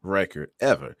Shields' record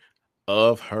ever.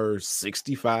 Of her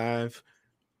 65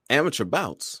 amateur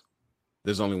bouts,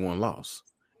 there's only one loss,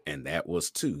 and that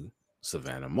was to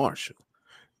Savannah Marshall.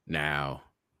 Now,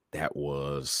 that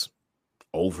was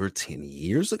over 10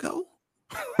 years ago.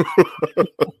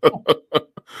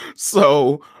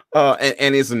 So,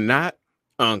 and it's not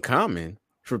uncommon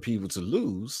for people to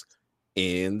lose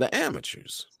in the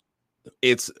amateurs.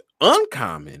 It's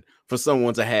uncommon for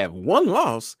someone to have one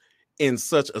loss in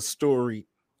such a storied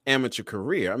amateur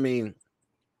career. I mean,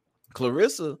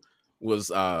 Claressa was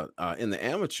in the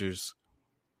amateurs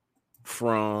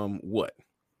from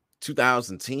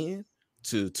 2010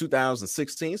 to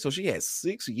 2016. So she had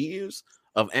 6 years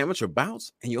of amateur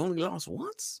bouts, and you only lost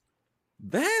once.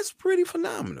 That's pretty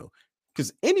phenomenal,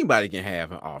 because anybody can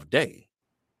have an off day,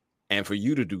 and for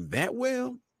you to do that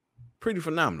well, pretty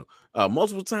phenomenal.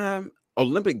 Multiple time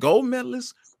Olympic gold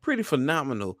medalist, pretty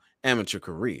phenomenal amateur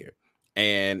career,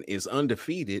 and is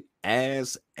undefeated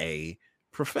as a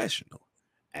professional,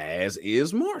 as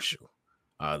is Marshall.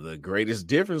 The greatest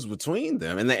difference between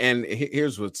them, and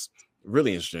here's what's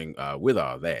really interesting with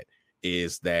all that,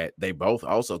 is that they both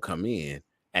also come in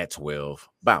at 12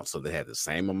 bouts. So they have the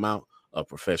same amount of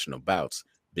professional bouts.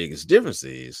 Biggest difference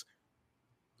is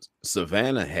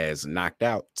Savannah has knocked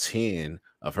out 10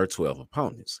 of her 12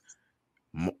 opponents.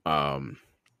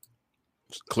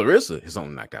 Clarissa has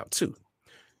only knocked out 2.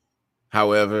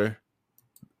 However,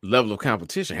 level of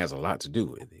competition has a lot to do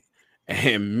with it.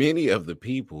 And many of the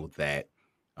people that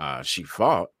she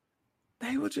fought,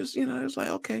 they were just, it's like,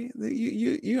 okay,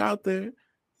 you out there,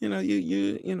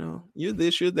 you're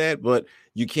this, you're that, but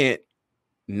you can't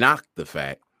knock the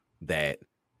fact that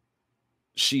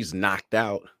she's knocked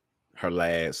out her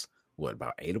last,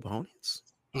 about 8 opponents?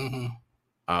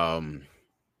 Mm-hmm.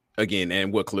 Again,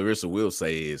 and what Clarissa will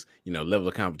say is, level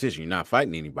of competition, you're not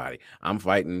fighting anybody. I'm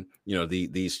fighting,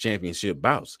 these championship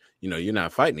bouts. You're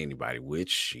not fighting anybody, which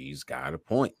she's got a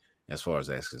point as far as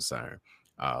that's concerned.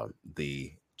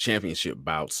 The championship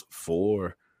bouts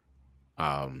for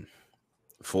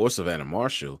Savannah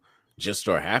Marshall just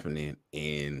start happening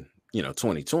in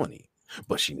 2020,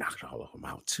 but she knocked all of them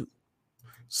out too.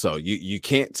 So you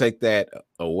can't take that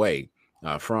away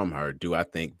from her. Do I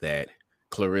think that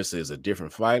Clarissa is a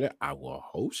different fighter? I will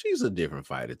hope she's a different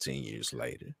fighter 10 years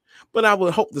later, but I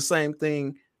would hope the same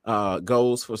thing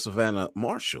goes for Savannah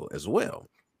Marshall as well.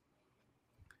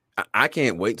 I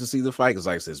can't wait to see the fight because,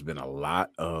 like I said, there's been a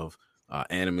lot of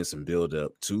animus and build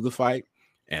up to the fight,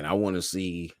 and I want to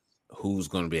see who's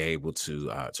going to be able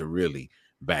to really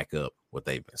back up what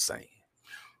they've been saying.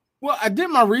 Well, I did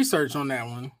my research on that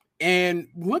one, and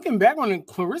looking back on it,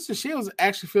 Clarissa Shields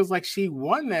actually feels like she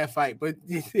won that fight. But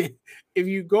if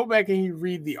you go back and you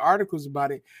read the articles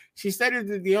about it, she stated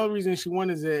that the only reason she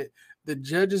won is that the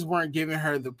judges weren't giving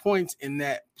her the points, and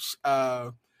that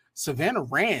Savannah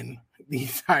ran the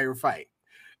entire fight.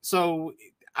 So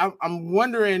I'm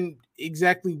wondering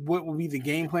exactly what will be the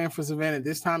game plan for Savannah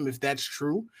this time, if that's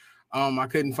true. I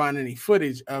couldn't find any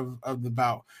footage of the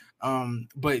bout.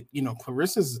 But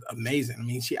Clarissa's amazing. I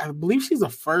mean, I believe she's the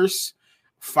first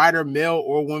fighter, male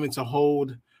or woman, to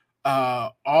hold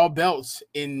all belts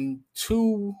in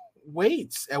 2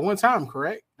 weights at one time,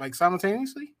 correct? Like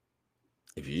simultaneously?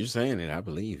 If you're saying it, I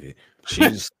believe it.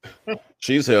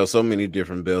 She's held so many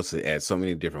different belts at so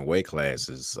many different weight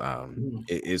classes.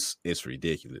 It's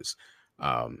ridiculous.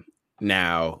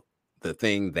 Now, the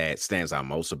thing that stands out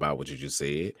most about what you just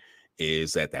said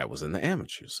is that was in the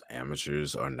amateurs.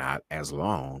 Amateurs are not as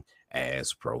long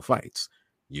as pro fights.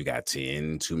 You got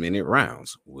 10 2-minute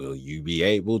rounds. Will you be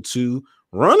able to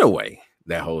run away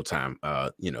that whole time?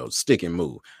 Stick and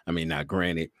move. I mean, now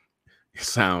granted, it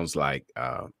sounds like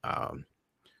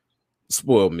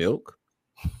spoiled milk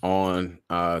on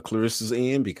Clarissa's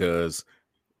end, because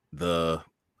the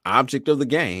object of the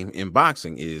game in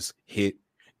boxing is hit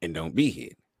and don't be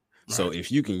hit. Right. So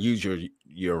if you can use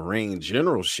your ring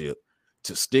generalship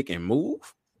to stick and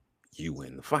move, you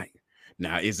win the fight.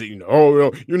 Now, is it,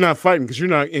 you're not fighting because you're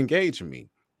not engaging me?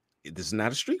 This is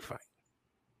not a street fight.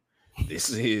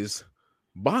 This is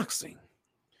boxing.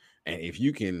 And if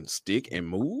you can stick and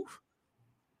move,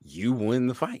 you win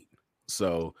the fight.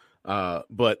 So,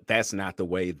 but that's not the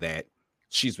way that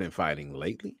she's been fighting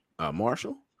lately,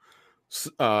 Marshall,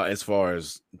 as far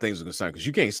as things are concerned, because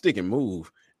you can't stick and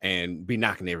move and be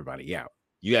knocking everybody out.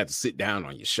 You have to sit down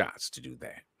on your shots to do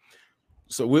that.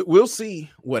 So we'll see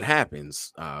what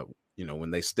happens,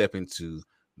 when they step into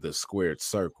the squared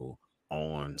circle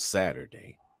on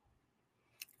Saturday.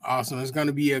 Awesome. It's going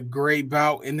to be a great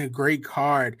bout and a great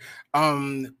card.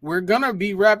 We're going to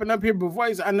be wrapping up here. But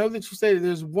Voice, I know that you said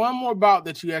there's one more bout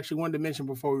that you actually wanted to mention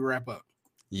before we wrap up.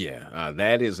 Yeah,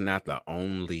 that is not the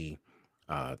only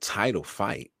title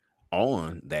fight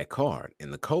on that card.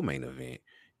 In the co-main event,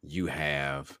 you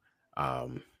have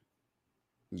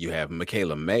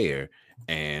Michaela Mayer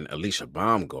and Alicia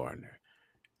Baumgartner,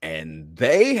 and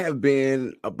they have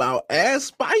been about as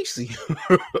spicy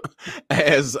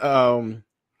as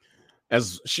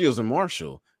Shields and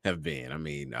Marshall have been. I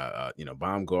mean,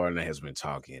 Baumgartner has been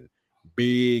talking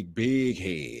big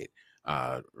head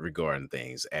regarding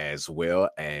things, as well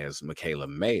as Michaela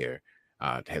Mayer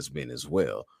has been as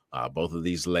well. Both of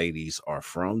these ladies are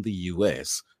from the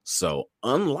U.S., so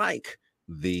unlike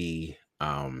the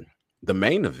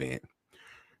main event,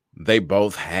 they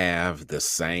both have the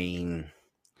same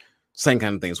kind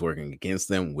of things working against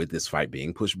them with this fight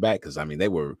being pushed back. Because I mean, they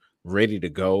were ready to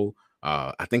go.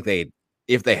 I think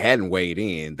if they hadn't weighed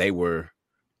in, they were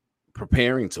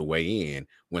preparing to weigh in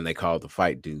when they called the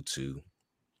fight due to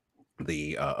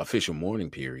the official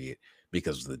mourning period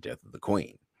because of the death of the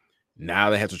Queen. Now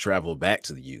they have to travel back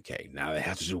to the UK. Now they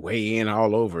have to weigh in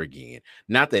all over again.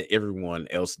 Not that everyone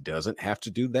else doesn't have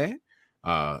to do that.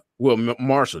 Well,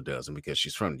 Marshall doesn't because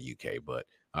she's from the UK, but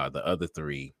the other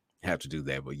three have to do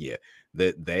that. But yeah,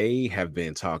 that they have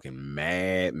been talking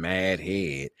mad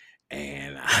head,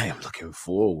 and I am looking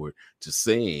forward to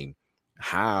seeing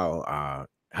how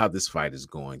this fight is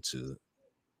going to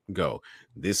go.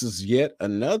 This is yet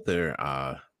another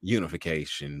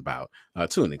unification bout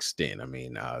to an extent. I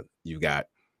mean, you've got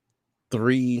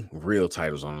 3 real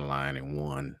titles on the line and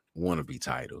one wannabe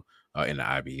title in the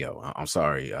IBO. I'm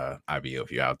sorry, IBO,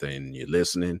 if you're out there and you're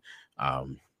listening.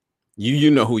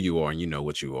 You know who you are and you know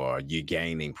what you are. You're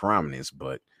gaining prominence,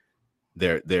 but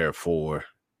there are 4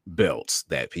 belts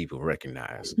that people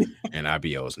recognize, and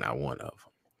IBO is not one of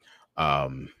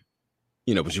them.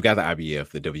 But you got the IBF,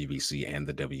 the WBC, and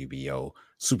the WBO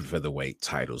super featherweight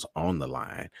titles on the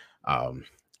line.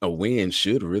 A win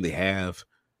should really have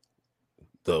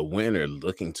the winner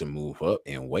looking to move up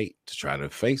in weight to try to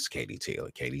face Katie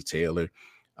Taylor. Katie Taylor,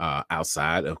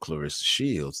 outside of Clarissa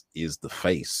Shields, is the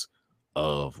face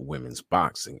of women's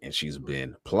boxing, and she's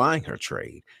been plying her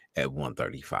trade at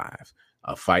 135.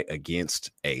 A fight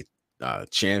against a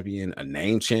champion, a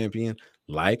named champion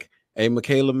like a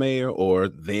Michaela Mayer or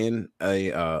then a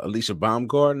Alicia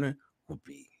Baumgardner would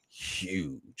be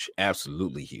huge,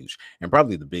 absolutely huge, and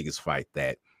probably the biggest fight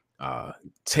that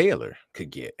Taylor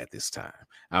could get at this time,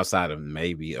 outside of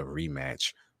maybe a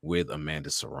rematch with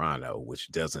Amanda Serrano,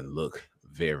 which doesn't look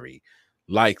very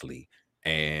likely.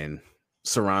 And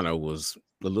Serrano was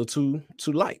a little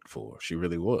too light for her. She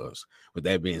really was. With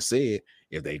that being said,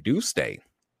 if they do stay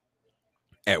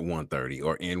at 130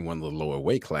 or in one of the lower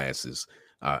weight classes,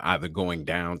 either going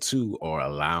down to or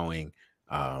allowing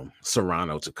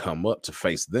Serrano to come up to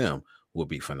face them will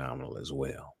be phenomenal as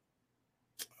well.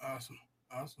 Awesome.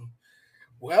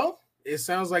 Well, it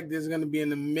sounds like there's going to be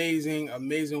an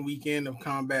amazing weekend of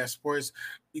combat sports.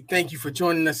 We thank you for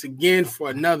joining us again for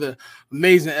another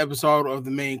amazing episode of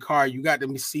the main card. You got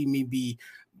to see me be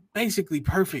basically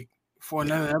perfect for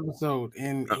another episode.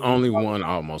 And only one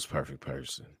almost perfect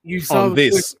person. You saw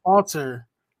this falter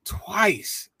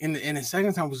twice, and the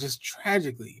second time was just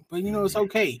tragically. But it's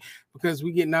okay because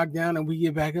we get knocked down and we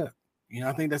get back up.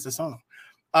 I think that's the song.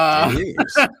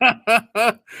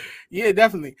 Yeah,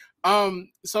 definitely.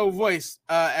 So Voice,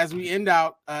 as we end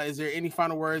out, is there any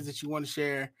final words that you want to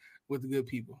share with the good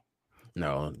people?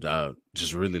 No,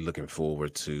 just really looking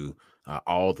forward to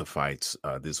all the fights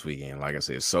this weekend. Like I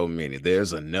said, so many.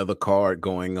 There's another card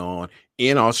going on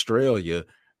in Australia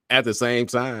at the same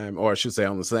time, or I should say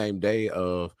on the same day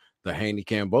of the Haney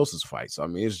Kambosos fight. So I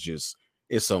mean,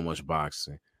 it's so much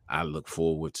boxing. I look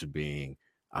forward to being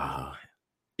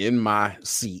in my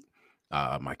seat,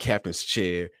 my captain's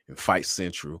chair in Fight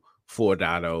Central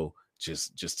 4.0,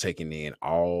 just taking in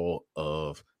all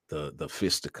of the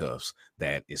fisticuffs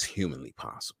that is humanly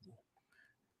possible.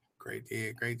 Great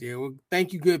deal. Well,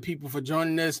 thank you, good people, for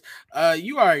joining us.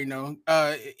 You already know,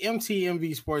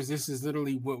 MTMV Sports, this is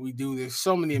literally what we do. There's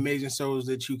so many amazing shows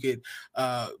that you could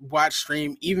watch,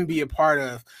 stream, even be a part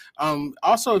of.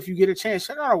 Also, if you get a chance,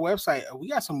 check out our website. We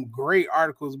got some great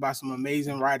articles by some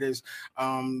amazing writers.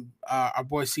 Our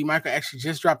boy C. Michael actually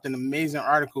just dropped an amazing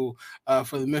article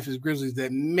for the Memphis Grizzlies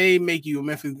that may make you a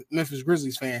Memphis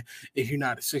Grizzlies fan if you're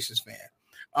not a Sixers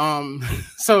fan.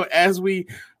 So as we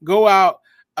go out,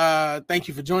 thank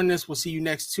you for joining us. We'll see you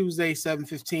next Tuesday,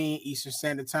 7:15 Eastern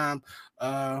Standard Time.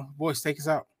 Voice, take us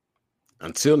out.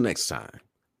 Until next time,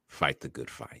 fight the good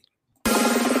fight.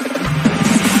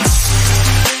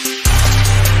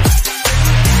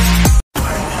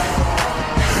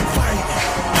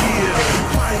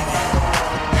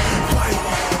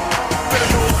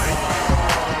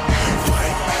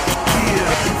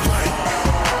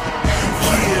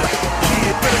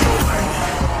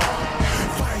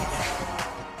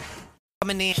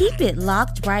 Keep it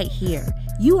locked right here.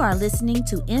 You are listening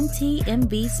to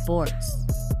MTMV Sports.